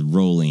things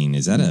rolling.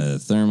 Is that a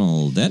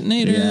thermal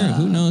detonator? Yeah.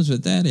 Who knows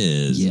what that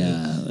is?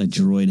 Yeah, a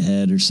droid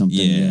head or something.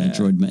 Yeah,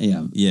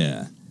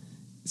 Yeah.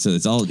 So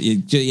it's all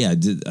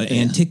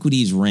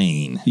antiquities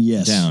rain.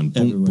 Yes. Down.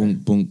 Boom, boom,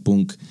 boom,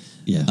 boom.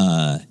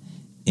 Yeah.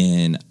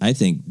 And I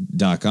think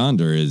Doc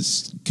Onder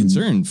is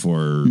concerned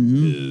for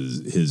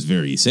his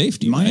very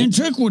safety. My right?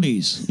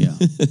 antiquities. Yeah.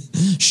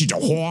 She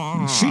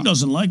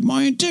doesn't like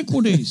my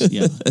antiquities.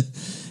 Yeah.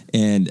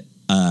 And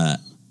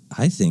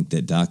I think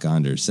that Doc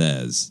Onder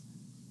says,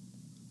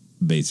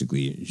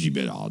 basically,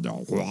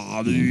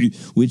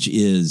 which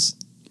is,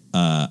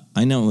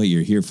 I know what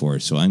you're here for,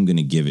 so I'm going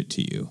to give it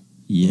to you.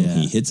 Yeah.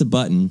 And he hits a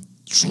button.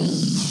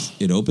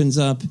 It opens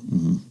up.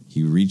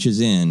 He reaches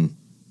in.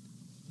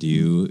 Do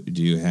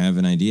you have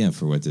an idea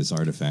for what this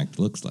artifact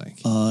looks like?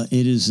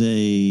 It is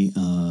a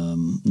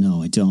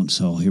no, I don't.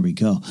 So here we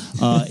go.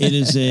 It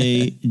is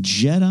a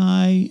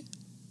Jedi.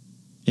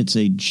 It's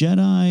a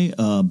Jedi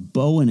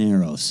bow and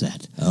arrow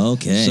set.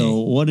 Okay.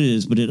 So what it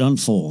is, but it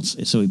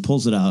unfolds. So he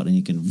pulls it out, and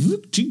you can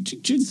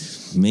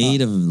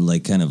made of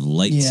like kind of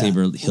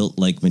lightsaber hilt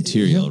like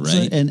material,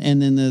 right? And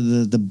then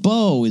the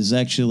bow is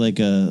actually like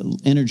a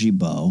energy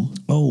bow.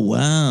 Oh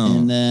wow!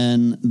 And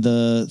then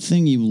the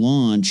thing you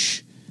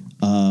launch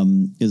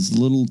is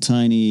little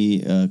tiny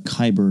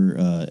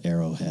Kyber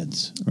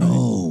arrowheads. Right?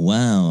 Oh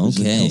wow! There's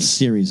Okay, a whole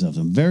series of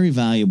them. Very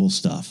valuable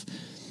stuff.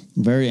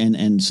 Very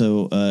and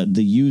so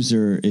the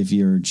user, if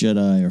you're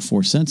Jedi or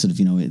Force sensitive,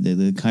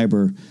 the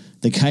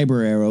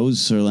Kyber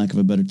arrows, for lack of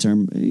a better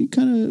term,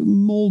 kind of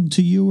mold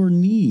to your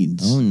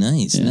needs. Oh,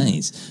 nice,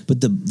 nice.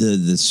 But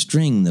the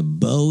string, the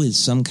bow, is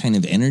some kind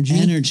of energy.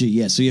 Energy,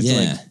 yeah. So you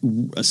have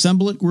to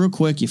assemble it real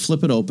quick. You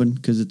flip it open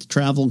because it's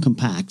travel and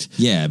compact.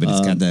 Yeah, but it's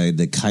got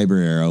the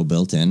Kyber arrow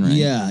built in, right?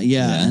 Yeah,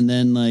 and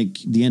then like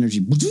the energy,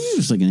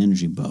 it's like an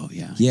energy bow.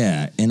 Yeah,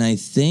 yeah. And I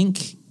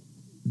think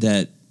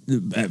that.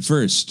 At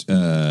first,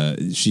 Olga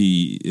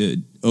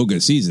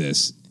sees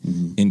this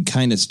and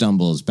kind of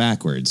stumbles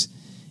backwards,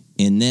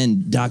 and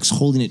then Doc's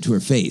holding it to her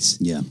face.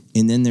 Yeah,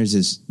 and then there's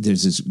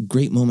this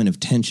great moment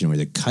of tension where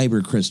the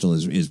Kyber crystal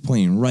is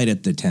pointing right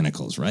at the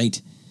tentacles, right?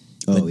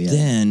 Oh, but yeah.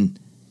 Then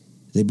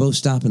they both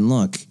stop and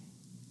look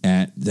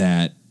at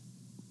that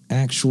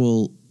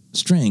actual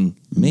string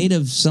made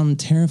of some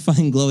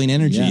terrifying glowing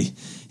energy,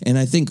 and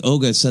I think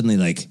Olga is suddenly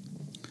like,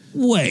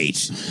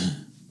 "Wait."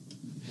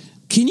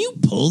 Can you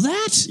pull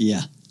that?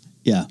 Yeah.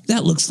 Yeah.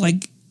 That looks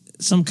like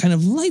some kind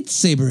of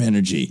lightsaber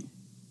energy.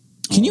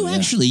 Can you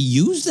actually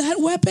use that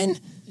weapon?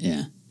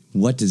 Yeah.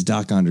 What does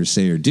Doc Onder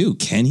say or do?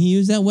 Can he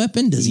use that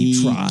weapon? Does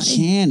he try? He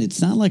can.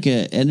 It's not like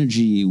an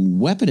energy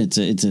weapon. It's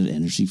an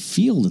energy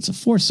field. It's a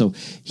force. So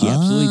he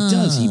absolutely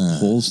does. He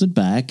pulls it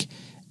back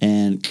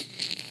and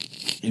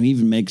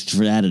even makes,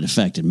 for added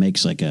effect, it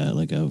makes like a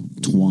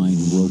twine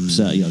rope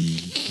set,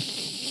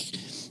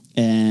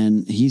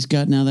 and he's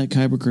got now that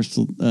Kyber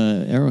crystal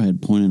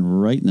arrowhead pointing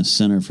right in the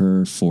center of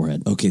her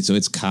forehead. Okay, so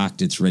it's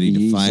cocked. It's ready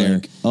to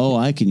fire. Like,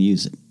 I can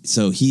use it.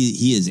 So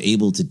he is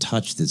able to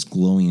touch this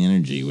glowing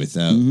energy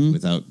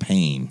without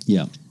pain.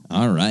 Yeah.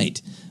 All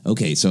right.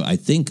 Okay, so I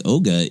think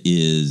Olga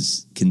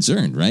is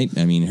concerned, right?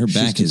 I mean, her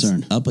back is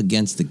up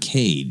against the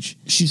cage.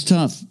 She's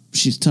tough.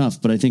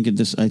 But I think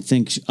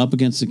up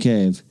against the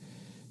cave,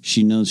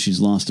 she knows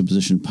she's lost a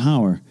position of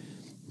power.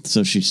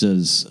 So she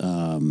says,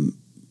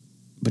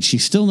 but she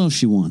still knows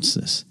she wants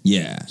this.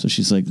 Yeah. So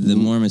she's like, the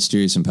more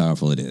mysterious and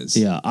powerful it is.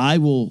 Yeah, I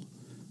will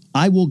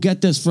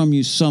get this from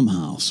you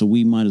somehow, so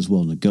we might as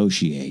well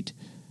negotiate.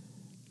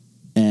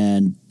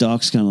 And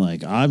Doc's kind of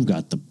like, I've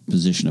got the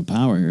position of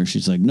power here.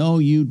 She's like, no,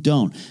 you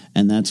don't.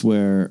 And that's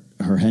where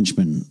her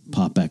henchmen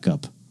pop back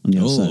up on the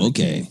other side of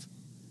the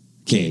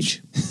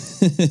cage.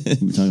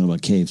 We're talking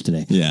about caves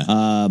today. Yeah.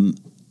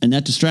 And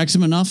that distracts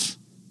him enough.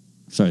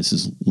 Sorry, this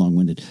is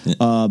long-winded.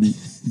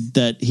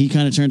 That he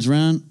kind of turns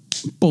around,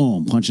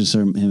 boom, punches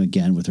him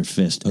again with her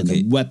fist, and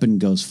the weapon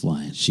goes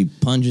flying. She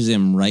punches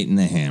him right in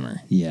the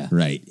hammer. Yeah.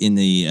 Right. In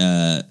the...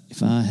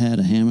 if I had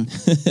a hammer.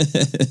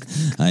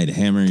 I'd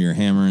hammer your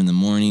hammer in the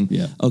morning.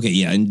 Yeah. Okay,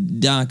 yeah,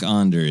 and Doc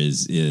Onder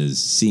is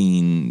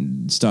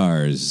seeing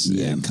stars,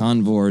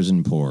 convors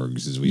and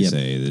porgs, as we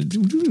say,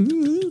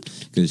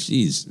 because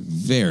she's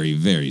very,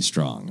 very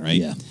strong,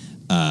 right?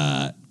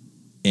 Yeah.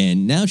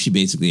 And now she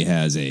basically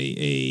has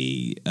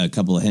a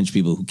couple of hench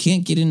people who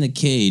can't get in the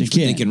cage, but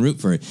they can root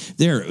for it.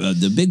 They're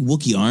the big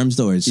Wookiee arms,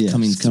 though, is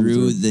coming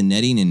through the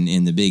netting,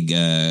 and the big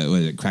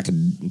what is it,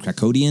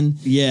 Krakodian?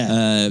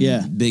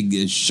 Yeah,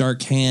 big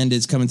shark hand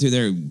is coming through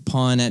there,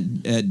 pawing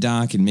at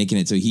Doc and making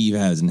it so he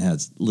has a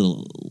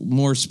little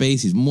more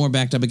space. He's more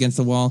backed up against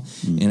the wall,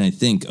 and I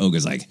think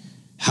Olga's like,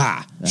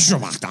 ha,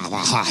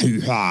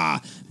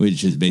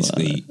 which is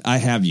basically, I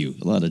have you.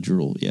 A lot of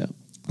drool, yeah.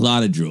 A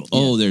lot of drool.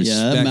 Oh, there's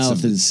that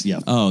mouth is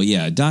Oh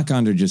yeah, Doc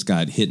Onder just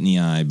got hit in the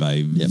eye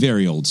by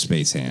very old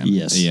space ham.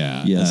 Yes,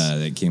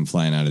 that came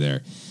flying out of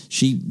there.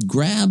 She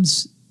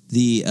grabs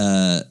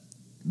the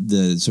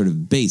sort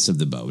of base of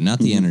the bow, not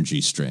the energy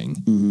string,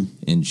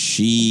 and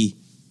she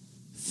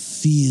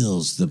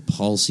feels the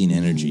pulsing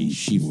energy.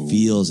 She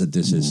feels that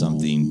this is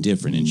something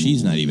different, and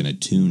she's not even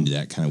attuned to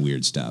that kind of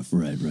weird stuff.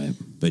 Right.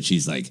 But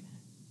she's like,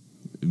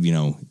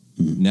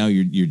 now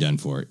you're done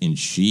for. And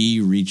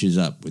she reaches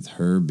up with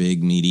her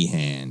big meaty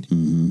hand,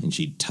 and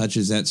she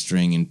touches that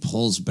string and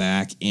pulls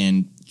back,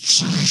 and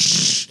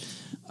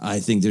I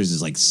think there's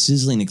this like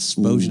sizzling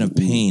explosion of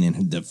pain,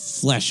 and the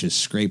flesh is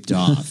scraped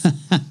off.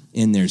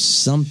 And there's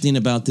something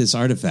about this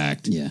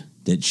artifact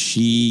that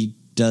she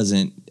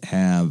doesn't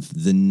have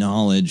the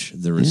knowledge,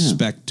 the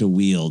respect to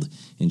wield,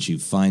 and she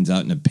finds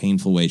out in a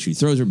painful way. She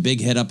throws her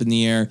big head up in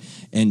the air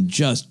and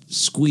just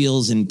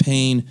squeals in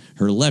pain.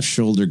 Her left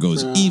shoulder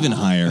goes even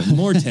higher,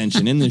 more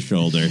tension in the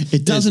shoulder.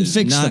 It doesn't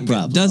fix the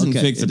problem. It doesn't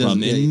fix the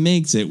problem. It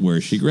makes it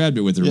worse. She grabbed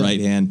it with her right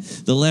hand.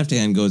 The left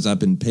hand goes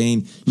up in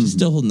pain. She's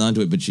still holding on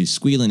to it, but she's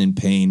squealing in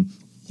pain.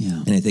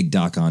 Yeah. And I think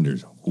Doc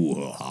Onder's,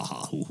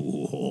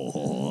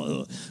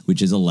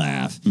 which is a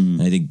laugh.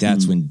 And I think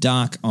that's when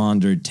Doc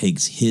Onder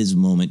takes his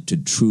moment to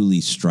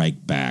truly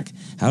strike back.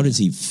 How does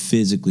he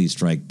physically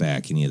strike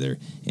back in either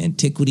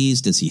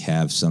antiquities? Does he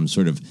have some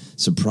sort of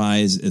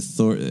surprise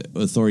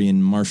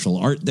Arthurian martial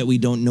art that we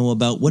don't know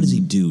about? What does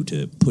he do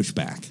to push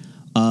back?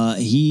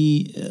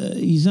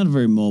 He's not a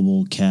very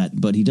mobile cat,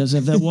 but he does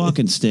have that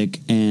walking stick,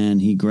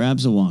 and he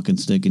grabs a walking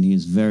stick, and he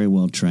is very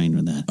well trained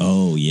with that.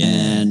 Oh, yeah.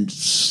 And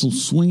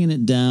swinging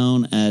it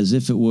down as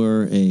if it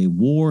were a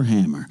war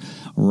hammer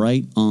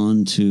right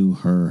onto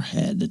her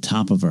head, the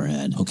top of her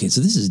head. Okay,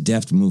 so this is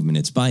deft movement.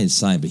 It's by his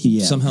side, but he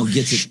somehow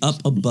gets it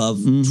up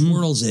above,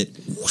 twirls it,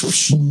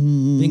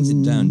 brings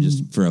it down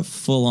just for a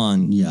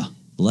full-on,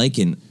 like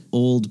an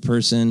old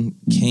person,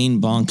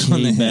 cane bonk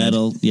on the head.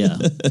 Battle,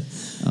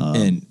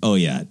 And,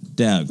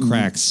 that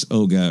cracks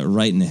Olga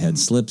right in the head,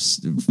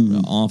 slips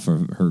off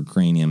of her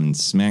cranium and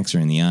smacks her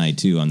in the eye,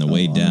 too, on the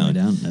way down.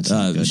 That's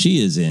not good.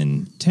 She is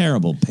in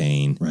terrible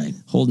pain,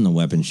 holding the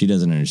weapon. She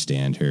doesn't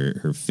understand.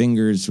 Her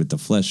fingers with the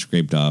flesh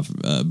scraped off,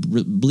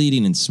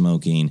 bleeding and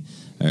smoking.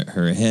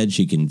 Her head,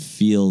 she can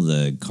feel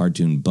the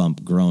cartoon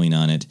bump growing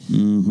on it.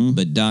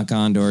 But Doc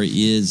Onder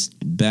is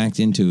backed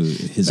into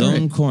his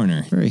own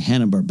corner. Very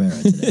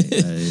Hanna-Barbera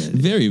today.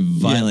 Very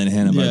violent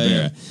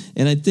Hanna-Barbera.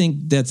 And I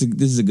think this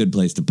is a good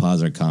place to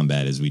pause our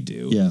combat as we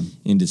do.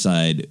 And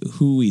decide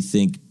who we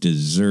think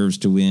deserves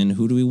to win,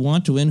 who do we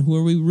want to win, who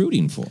are we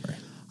rooting for?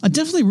 I'm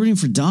definitely rooting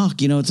for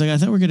Doc. You know, it's like I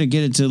thought we were going to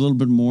get into a little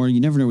bit more.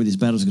 You never know where these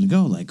battles are going to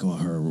go. Like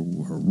her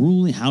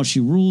ruling, how she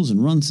rules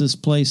and runs this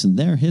place and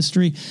their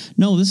history.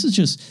 No, this is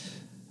just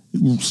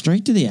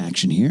straight to the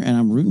action here, and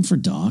I'm rooting for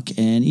Doc.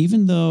 And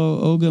even though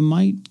Olga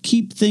might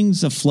keep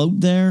things afloat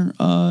there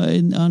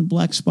on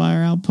Black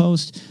Spire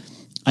Outpost,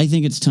 I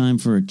think it's time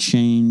for a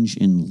change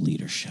in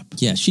leadership.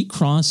 Yeah, she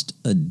crossed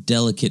a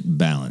delicate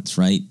balance,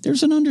 right?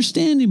 There's an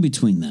understanding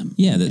between them.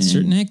 Yeah, that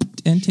certain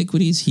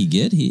antiquities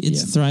it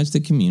thrives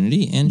the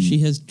community, and she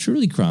has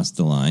truly crossed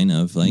the line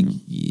of, like,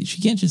 she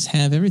can't just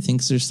have everything,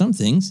 because there's some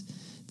things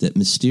that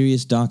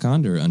mysterious Doc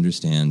Onder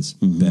understands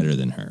better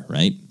than her,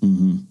 right?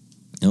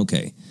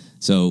 Okay,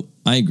 so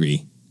I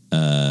agree.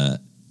 I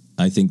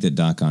think that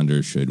Doc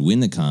Onder should win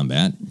the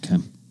combat. Okay.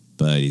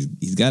 But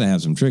he's got to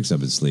have some tricks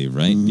up his sleeve,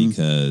 right?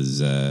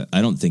 Because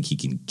I don't think he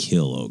can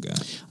kill Olga.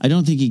 I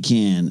don't think he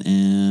can,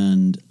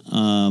 and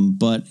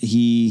but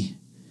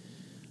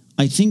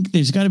I think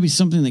there's got to be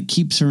something that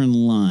keeps her in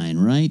line,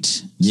 right?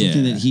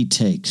 Something that he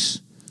takes.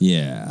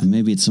 Yeah. And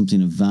maybe it's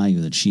something of value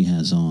that she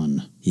has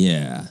on.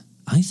 Yeah.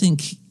 I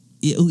think,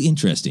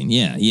 interesting.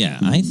 Yeah.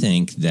 I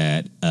think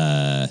that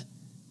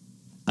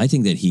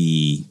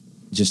he,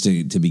 just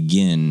to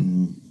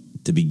begin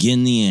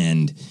the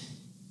end,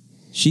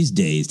 she's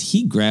dazed.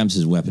 He grabs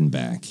his weapon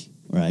back.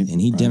 Right.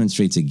 And he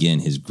demonstrates again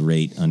his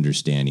great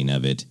understanding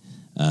of it.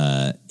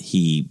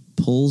 He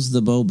pulls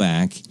the bow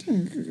back,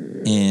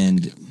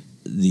 and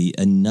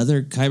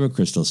another kyber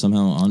crystal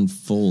somehow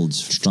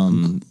unfolds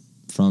from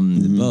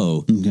the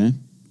bow. Okay.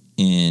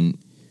 And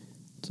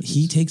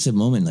he takes a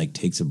moment, like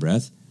takes a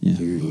breath. Yeah.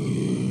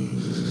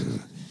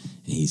 And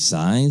he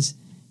sighs,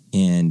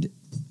 and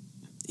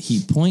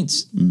he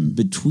points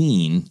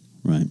between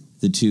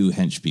the two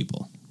hench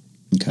people.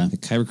 Okay. The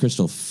kyber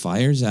crystal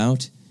fires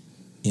out,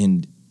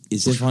 and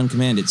as if on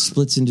command, it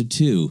splits into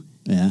two.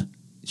 Yeah.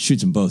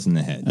 Shoots them both in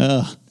the head.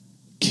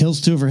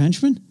 Kills two of her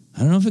henchmen? I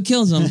don't know if it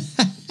kills them.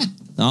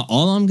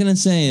 All I'm going to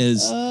say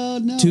is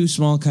two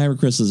small kyber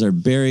crystals are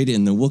buried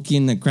in the Wookiee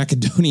and the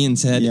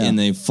Krakadonian's head, and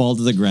they fall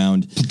to the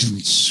ground,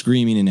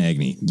 screaming in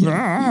agony.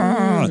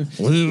 Yeah,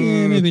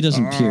 maybe it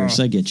doesn't pierce.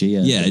 I get you.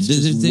 Yeah, it's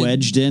just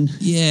wedged in.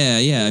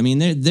 Yeah. I mean,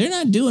 they're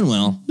not doing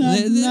well.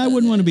 I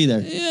wouldn't want to be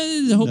there.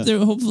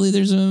 Hopefully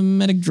there's a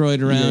medic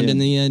droid around in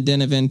the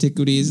Den of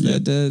Antiquities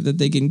that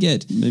they can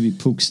get. Maybe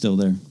Pook's still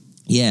there.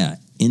 Yeah,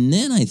 and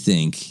then I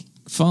think,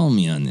 follow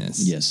me on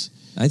this. Yes.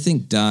 I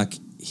think Doc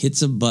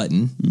hits a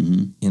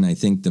button, and I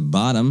think the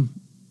bottom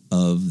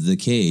of the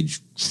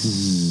cage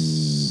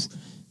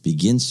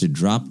begins to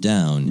drop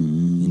down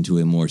into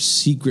a more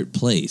secret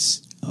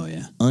place. Oh,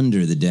 yeah.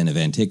 Under the Den of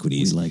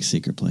Antiquities. We like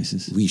secret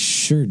places. We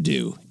sure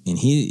do. And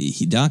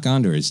Doc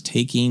Onder is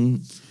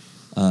taking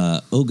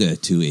Olga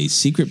to a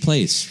secret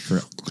place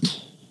for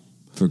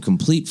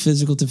complete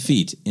physical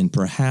defeat and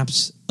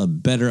perhaps a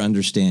better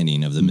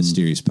understanding of the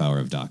mysterious power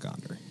of Doc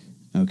Onder.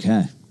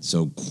 Okay.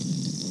 So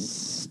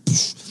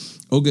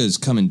Olga is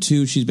coming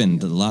too. She's been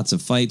to lots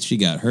of fights. She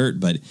got hurt,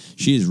 but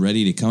she is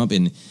ready to come up,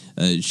 and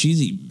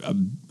she's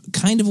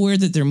kind of aware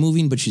that they're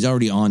moving, but she's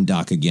already on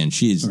Doc again.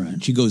 She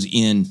goes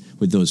in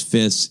with those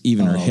fists,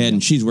 even her head,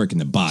 and she's working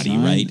the body,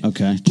 right?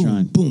 Okay,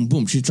 boom, boom,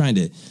 boom. She's trying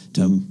to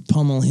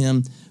pummel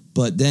him,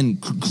 but then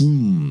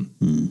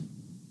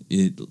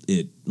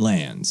it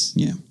lands.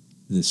 Yeah,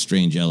 this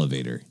strange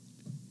elevator,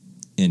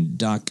 and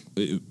Doc,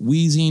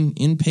 wheezing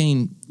in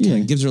pain,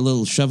 kind of gives her a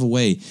little shove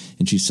away,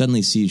 and she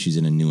suddenly sees she's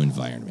in a new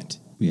environment.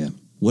 Yeah,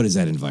 what is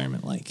that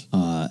environment like?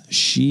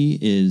 She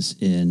is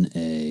in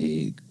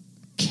a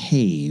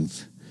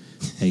cave.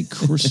 A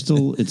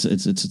crystal. It's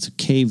a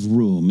cave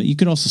room. You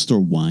could also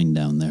store wine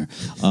down there,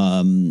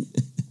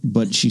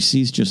 but she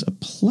sees just a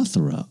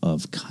plethora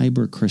of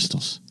kyber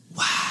crystals.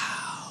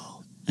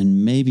 Wow!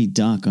 And maybe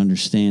Doc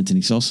understands, and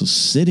he's also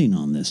sitting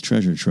on this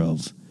treasure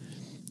trove.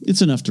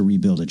 It's enough to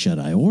rebuild a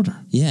Jedi Order.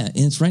 Yeah, and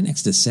it's right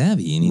next to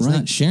Savvy, and he's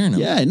not sharing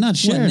them. Yeah, not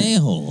sharing. What an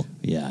a-hole.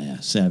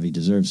 Yeah. Savvy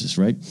deserves this,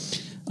 right?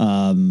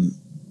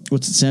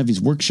 What's it? Savvy's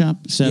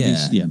workshop.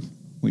 Savvy's,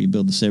 where you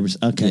build the sabers.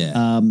 Okay.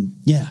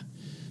 Yeah.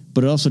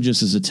 But it also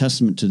just is a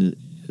testament to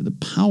the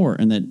power,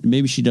 and that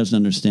maybe she doesn't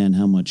understand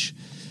how much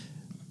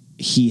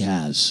he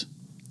has,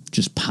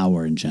 just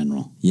power in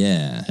general.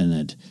 Yeah. And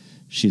that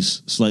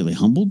she's slightly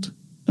humbled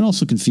and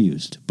also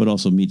confused, but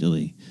also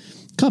immediately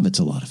covets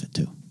a lot of it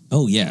too.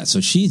 Oh, yeah.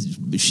 So she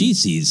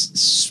sees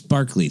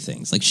sparkly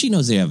things. Like, she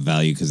knows they have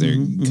value because they're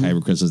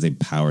kyber crystals, they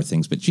power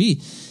things, but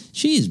she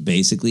is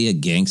basically a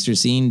gangster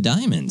seeing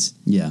diamonds.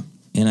 Yeah.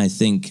 And I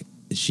think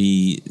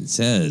she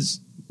says,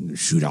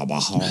 which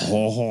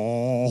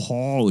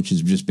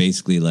is just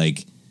basically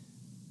like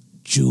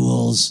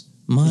jewels,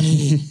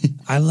 money.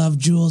 I love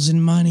jewels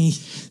and money.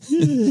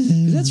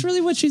 That's really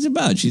what she's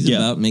about. She's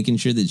about making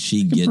sure that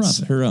she gets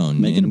her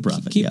own. Making a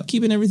profit.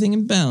 Keeping everything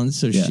in bounds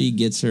so she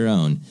gets her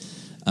own.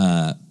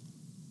 And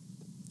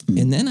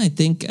then I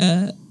think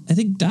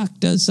Doc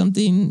does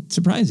something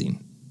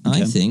surprising.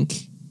 Okay. I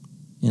think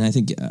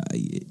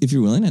if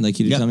you're willing, I'd like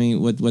you to tell me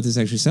what this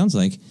actually sounds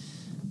like.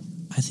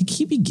 I think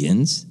he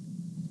begins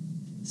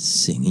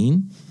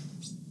singing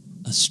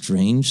a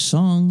strange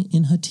song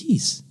in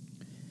Huttese,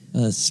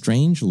 a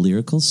strange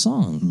lyrical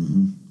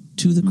song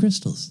to the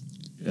crystals.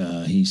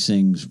 He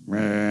sings,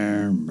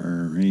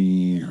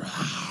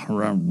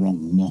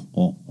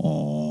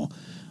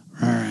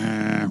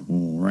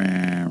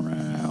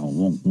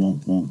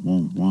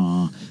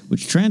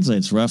 which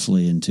translates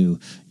roughly into,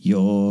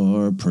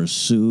 your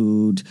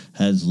pursuit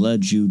has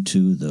led you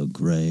to the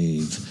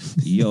grave.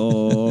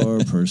 Your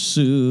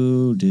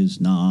pursuit is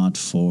not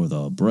for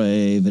the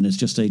brave. And it's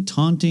just a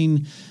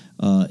taunting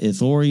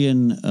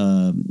Ithorian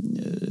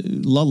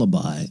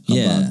lullaby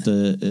about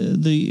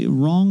the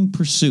wrong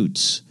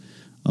pursuits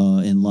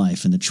in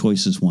life and the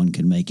choices one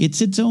can make.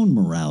 It's its own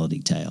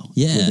morality tale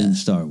within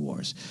Star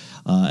Wars.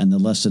 And the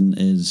lesson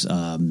is,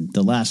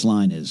 the last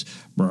line is,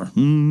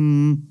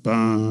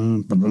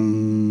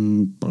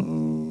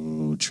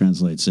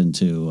 translates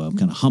into, I'm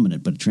kind of humming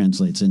it, but it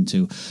translates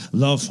into,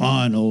 the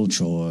final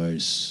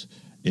choice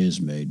is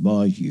made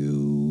by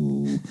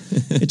you.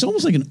 It's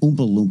almost like an Oompa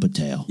Loompa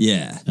tale.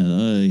 Yeah.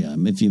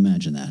 If you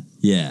imagine that.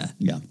 Yeah.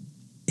 Yeah.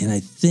 And I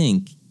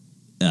think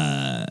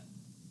Oga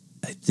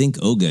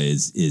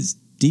is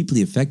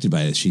deeply affected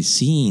by this. She's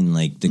seeing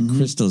like the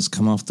crystals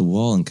come off the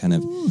wall and kind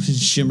of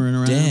she's shimmering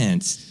around,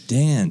 dance,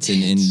 and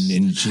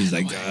she's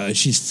like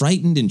she's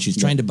frightened and she's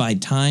trying to buy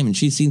time, and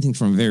she's seeing things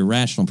from a very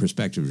rational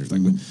perspective. She's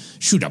like,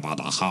 shoot about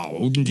the how,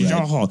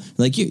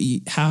 like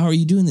how are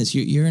you doing this?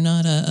 You're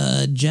not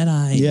a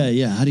Jedi.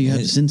 Yeah. How do you have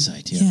this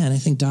insight? Yeah, and I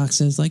think Doc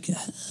says like.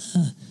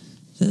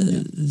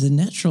 The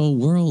natural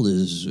world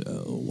is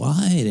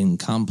wide and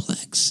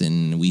complex,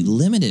 and we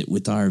limit it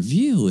with our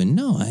view. And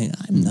no,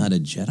 I'm not a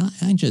Jedi.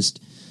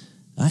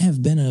 I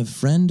have been a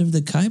friend of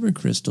the kyber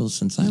crystals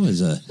since I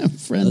was a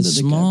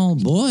small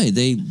boy.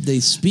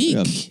 They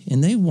speak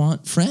and they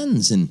want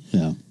friends, and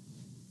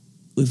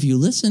if you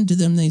listen to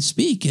them, they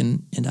speak,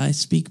 and I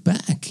speak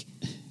back.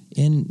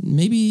 And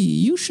maybe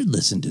you should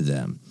listen to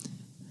them.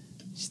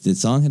 The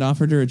song had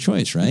offered her a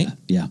choice, right?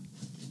 Yeah.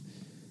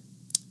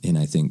 And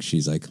I think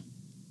she's like,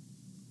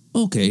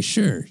 okay,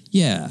 sure,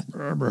 yeah.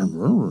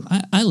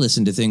 I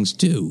listen to things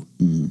too.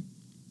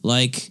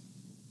 Like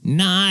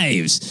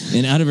knives.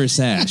 And out of her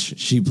sash,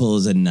 she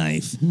pulls a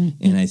knife.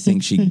 And I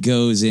think she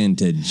goes in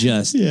to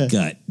just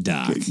gut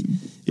Doc.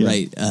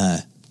 Right?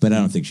 But I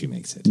don't think she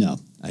makes it. No.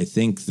 I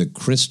think the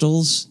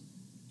crystals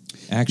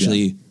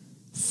actually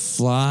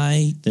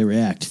fly. They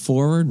react.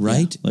 Forward,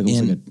 right? Like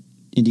almost like an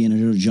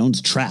Indiana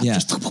Jones trap. Yeah.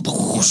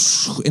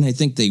 And I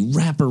think they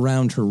wrap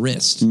around her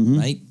wrist,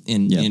 right?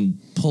 And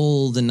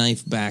pull the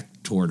knife back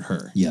toward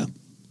her. Yeah.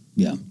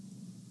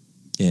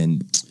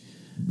 And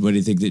what do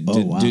you think? Do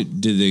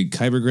the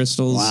kyber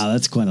crystals? Wow,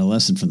 that's quite a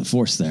lesson from the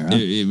Force there. Huh?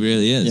 It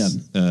really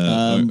is.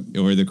 Yeah.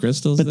 Or the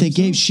crystals? But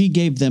she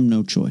gave them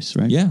no choice,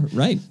 right? Yeah,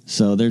 right.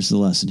 So there's the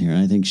lesson here.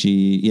 I think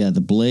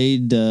the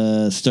blade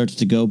starts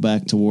to go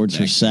back towards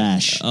her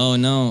sash. Oh,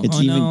 no. It's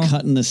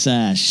cutting the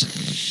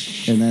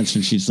sash. And that's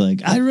when she's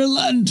like, I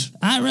relent.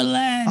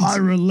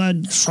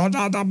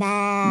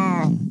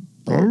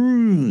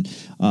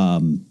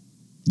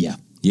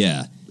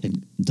 Yeah.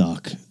 And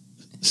Doc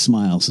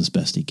smiles as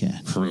best he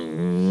can.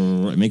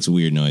 It makes a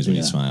weird noise when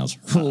he smiles.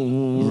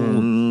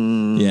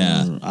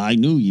 Yeah. I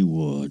knew you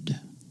would.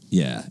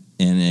 Yeah.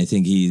 And I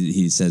think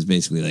he says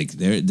basically like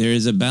there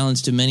is a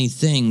balance to many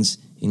things,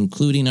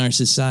 including our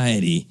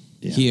society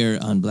here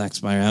on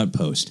Blackspire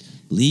Outpost.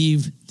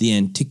 Leave the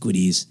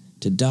antiquities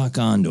to Doc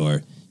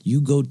Ondor.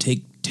 You go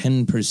take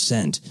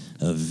 10%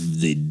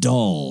 of the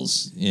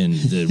dolls and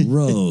the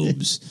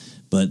robes,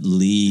 but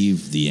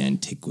leave the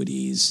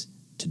antiquities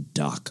to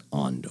Doc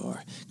Ondor.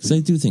 Because I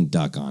do think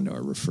Doc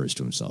Ondor refers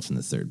to himself in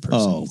the third person.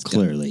 Oh,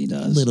 clearly he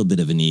does. A little bit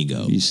of an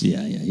ego.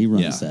 He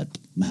runs that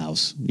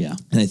house. Yeah.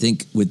 And I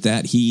think with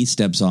that, he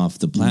steps off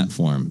the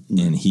platform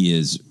and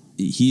he's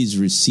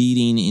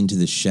receding into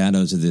the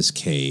shadows of this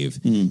cave.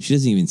 She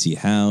doesn't even see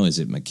how. Is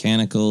it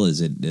mechanical?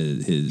 Is it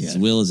his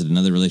will? Is it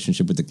another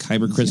relationship with the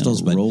kyber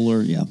crystals? But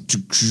roller,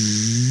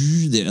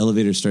 the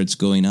elevator starts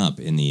going up,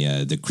 and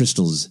the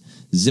crystals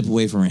zip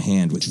away from her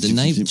hand with the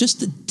knife,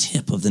 just the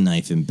tip of the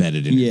knife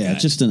embedded in her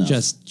gut. Just enough.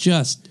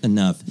 Just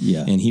enough.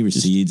 Yeah. And he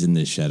recedes in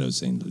the shadows,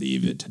 saying,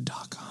 "Leave it to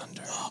Doc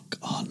Ondor. Doc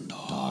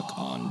Ondor. Doc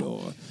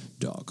Ondor.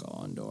 Doc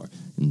Ondor."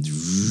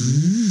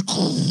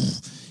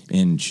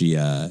 And she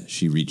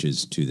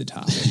reaches to the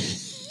top,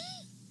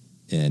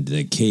 and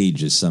the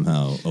cage is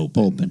somehow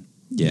open.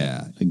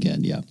 Yeah.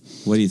 Again, yeah.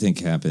 What do you think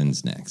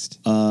happens next?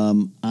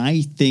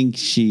 I think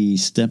she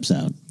steps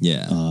out.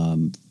 Yeah.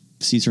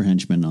 Sees her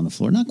henchman on the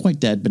floor, not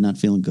quite dead, but not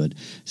feeling good.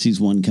 Sees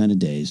one kind of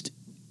dazed.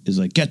 Is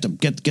like, get them,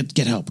 get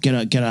help, get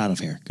out of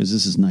here, because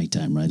this is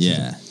nighttime, right?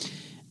 Yeah.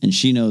 And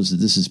she knows that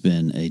this has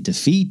been a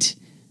defeat,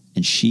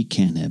 and she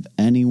can't have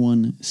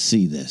anyone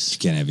see this. She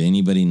can't have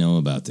anybody know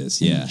about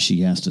this. Yeah. And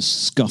she has to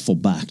scuffle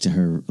back to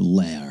her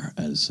lair,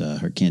 as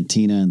her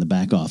cantina in the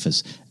back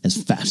office, as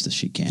fast as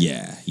she can.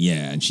 Yeah,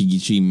 yeah. And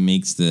she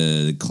makes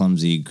the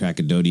clumsy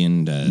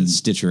Krakadodian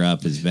stitch her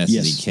up as best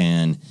as he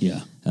can.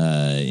 Yeah.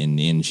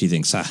 And she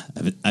thinks,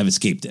 I've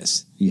escaped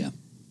this. Yeah.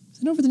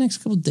 And over the next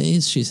couple of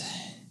days, she's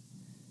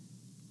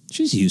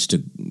used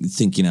to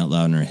thinking out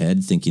loud in her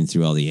head, thinking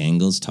through all the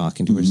angles,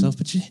 talking to herself,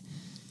 but she's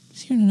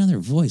hearing another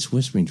voice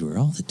whispering to her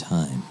all the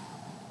time.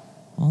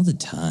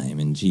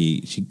 And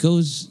she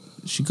goes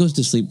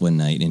to sleep one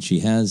night, and she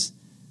has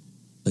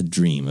a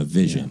dream, a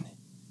vision. Yeah.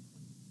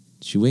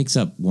 She wakes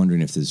up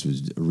wondering if this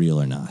was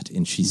real or not,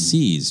 and she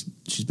sees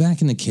she's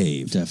back in the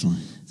cave.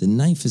 Definitely. The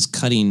knife is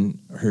cutting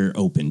her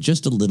open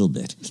just a little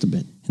bit. Just a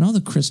bit. And all the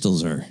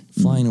crystals are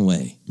flying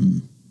away.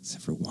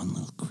 Except for one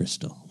little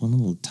crystal. One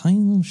little tiny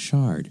little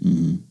shard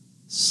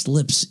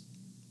slips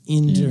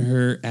into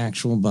her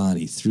actual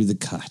body through the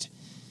cut.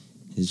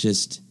 Is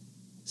just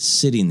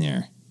sitting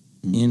there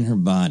in her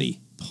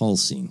body,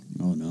 pulsing.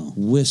 Oh, no.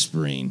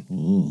 Whispering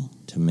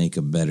to make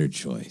a better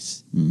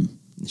choice.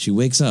 She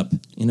wakes up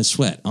in a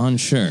sweat,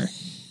 unsure.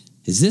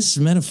 Is this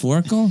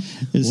metaphorical?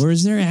 Or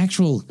is there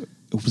actual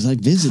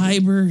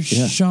kyber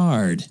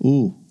shard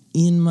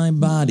in my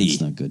body?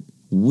 That's not good.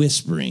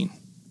 Whispering.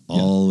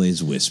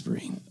 Always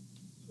whispering.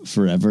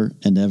 Forever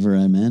and ever,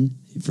 amen?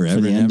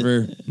 Forever and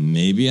ever,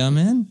 maybe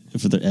amen?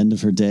 For the end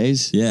of her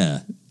days? Yeah.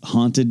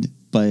 Haunted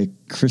by a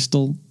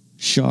crystal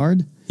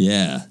shard?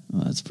 Yeah.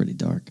 Oh, that's pretty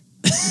dark.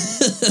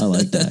 I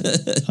like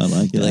that. I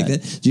like that. You like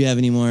that? Do you have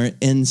any more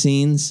end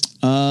scenes?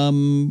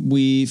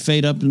 We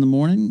fade up in the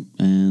morning,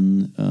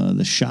 and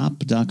the shop,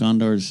 Doc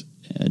Ondor's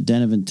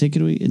Den of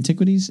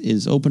Antiquities,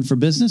 is open for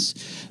business.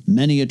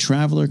 Many a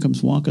traveler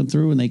comes walking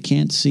through, and they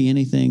can't see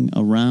anything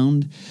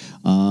around,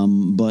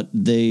 but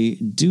they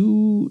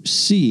do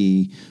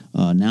see,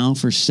 now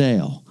for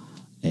sale,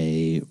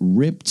 a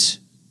ripped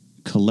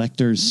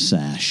collector's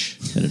sash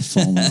that had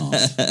fallen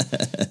off,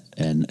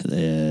 and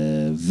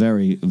a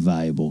very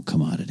valuable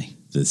commodity.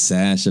 The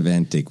Sash of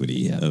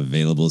Antiquity,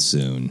 available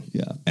soon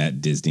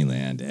at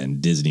Disneyland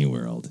and Disney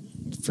World.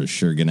 For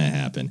sure going to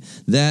happen.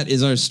 That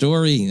is our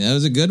story. That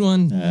was a good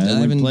one.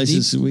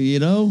 Places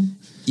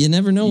you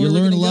never know. You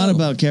learn a lot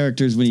about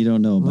characters when you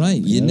don't know about them.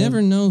 Right. You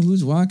never know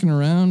who's walking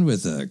around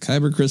with a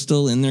kyber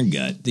crystal in their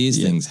gut.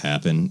 These things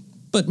happen,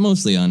 but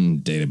mostly on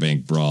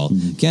Databank Brawl.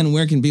 Ken,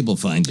 where can people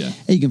find you?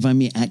 Hey, you can find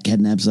me at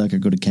Catnapsuck, or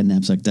go to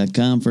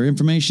catnapsuck.com for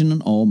information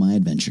on all my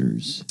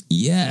adventures.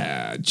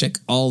 Yeah, check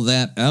all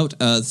that out.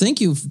 Thank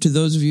you to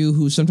those of you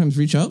who sometimes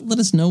reach out. Let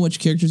us know which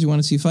characters you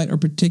want to see fight, or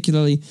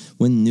particularly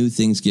when new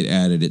things get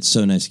added. It's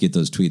so nice to get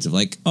those tweets of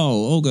like,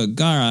 oh, Olga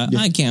Gara,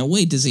 I can't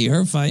wait to see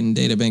her fight in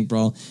Databank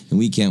Brawl, and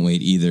we can't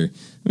wait either.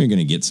 We're going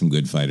to get some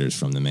good fighters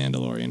from The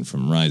Mandalorian,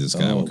 from Rise of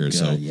Skywalker.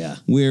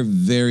 We're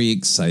very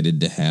excited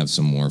to have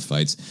some more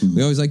fights.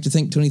 We always like to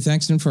thank Tony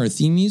Thaxton for our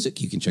theme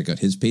music. You can check out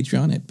his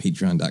Patreon at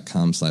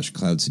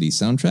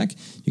patreon.com/CloudCitySoundtrack.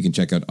 You can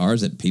check out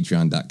ours at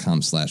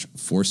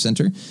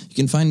patreon.com/ForceCenter. You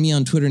can find me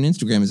on Twitter and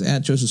Instagram as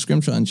at Joseph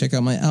Scrimshaw, and check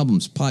out my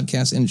albums,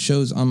 podcasts, and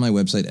shows on my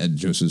website at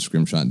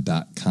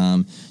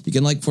josephscrimshaw.com. You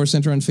can like Force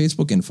Center on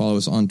Facebook and follow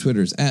us on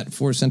Twitters at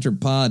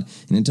ForceCenterPod.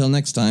 And until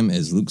next time,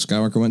 as Luke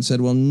Skywalker once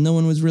said, well, no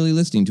one was really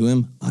listening to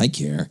him. I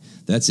care.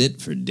 That's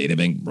it for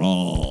Databank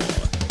Brawl. Some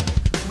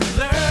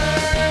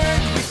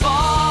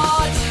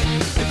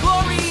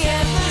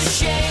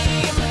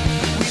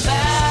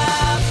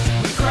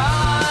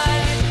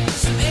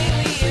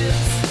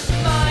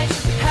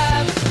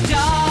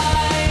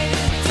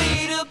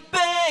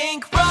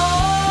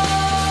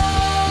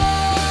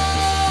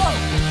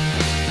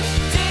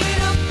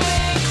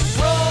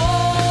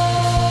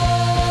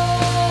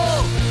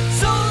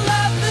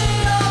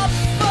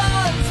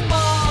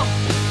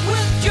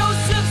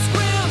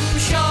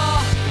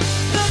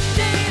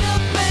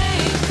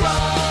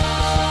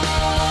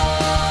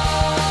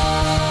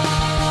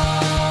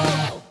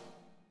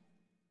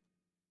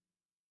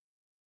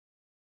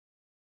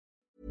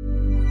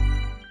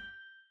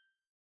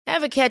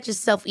Ever catch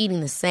yourself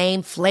eating the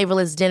same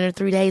flavorless dinner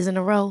 3 days in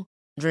a row?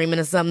 Dreaming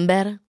of something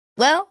better?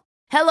 Well,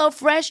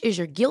 HelloFresh is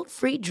your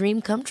guilt-free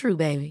dream come true,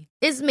 baby.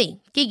 It's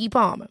me, Keke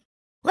Palmer.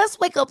 Let's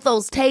wake up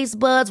those taste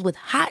buds with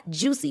hot,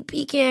 juicy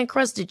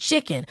pecan-crusted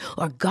chicken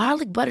or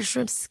garlic butter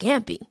shrimp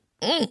scampi.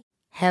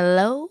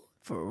 Hello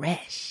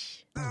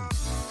Fresh.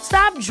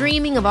 Stop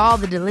dreaming of all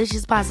the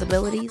delicious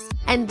possibilities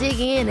and dig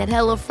in at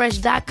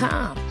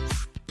HelloFresh.com.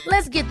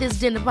 Let's get this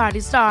dinner party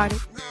started.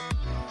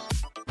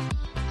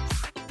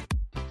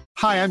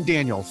 Hi, I'm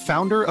Daniel,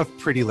 founder of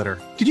Pretty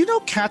Litter. Did you know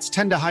cats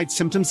tend to hide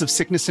symptoms of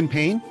sickness and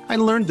pain? I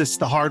learned this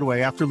the hard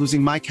way after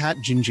losing my cat,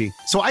 Gingy.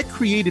 So I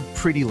created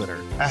Pretty Litter,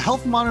 a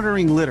health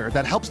monitoring litter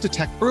that helps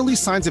detect early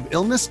signs of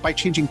illness by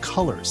changing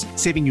colors,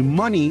 saving you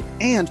money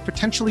and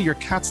potentially your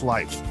cat's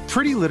life.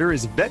 Pretty Litter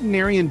is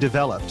veterinarian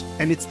developed,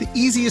 and it's the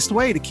easiest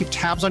way to keep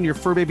tabs on your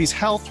fur baby's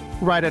health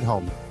right at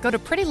home. Go to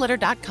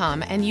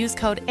prettylitter.com and use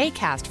code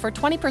ACAST for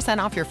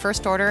 20% off your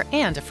first order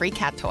and a free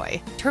cat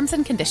toy. Terms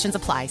and conditions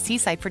apply. See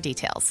site for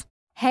details.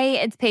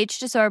 Hey, it's Paige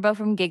DeSorbo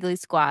from Giggly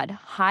Squad.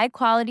 High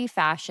quality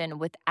fashion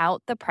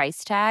without the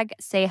price tag.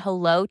 Say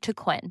hello to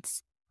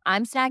Quince.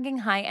 I'm snagging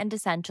high-end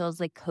essentials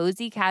like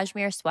cozy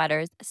cashmere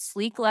sweaters,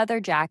 sleek leather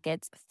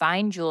jackets,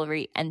 fine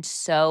jewelry, and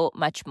so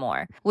much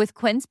more. With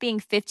Quince being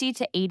 50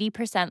 to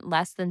 80%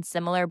 less than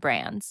similar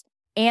brands.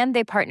 And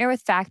they partner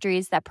with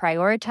factories that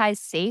prioritize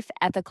safe,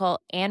 ethical,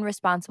 and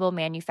responsible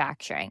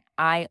manufacturing.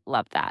 I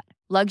love that.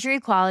 Luxury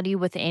quality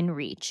within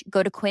reach.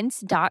 Go to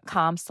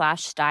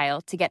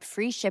quince.com/style to get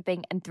free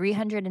shipping and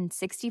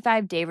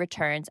 365-day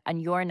returns on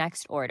your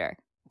next order.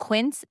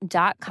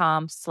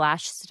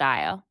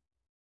 Quince.com/style.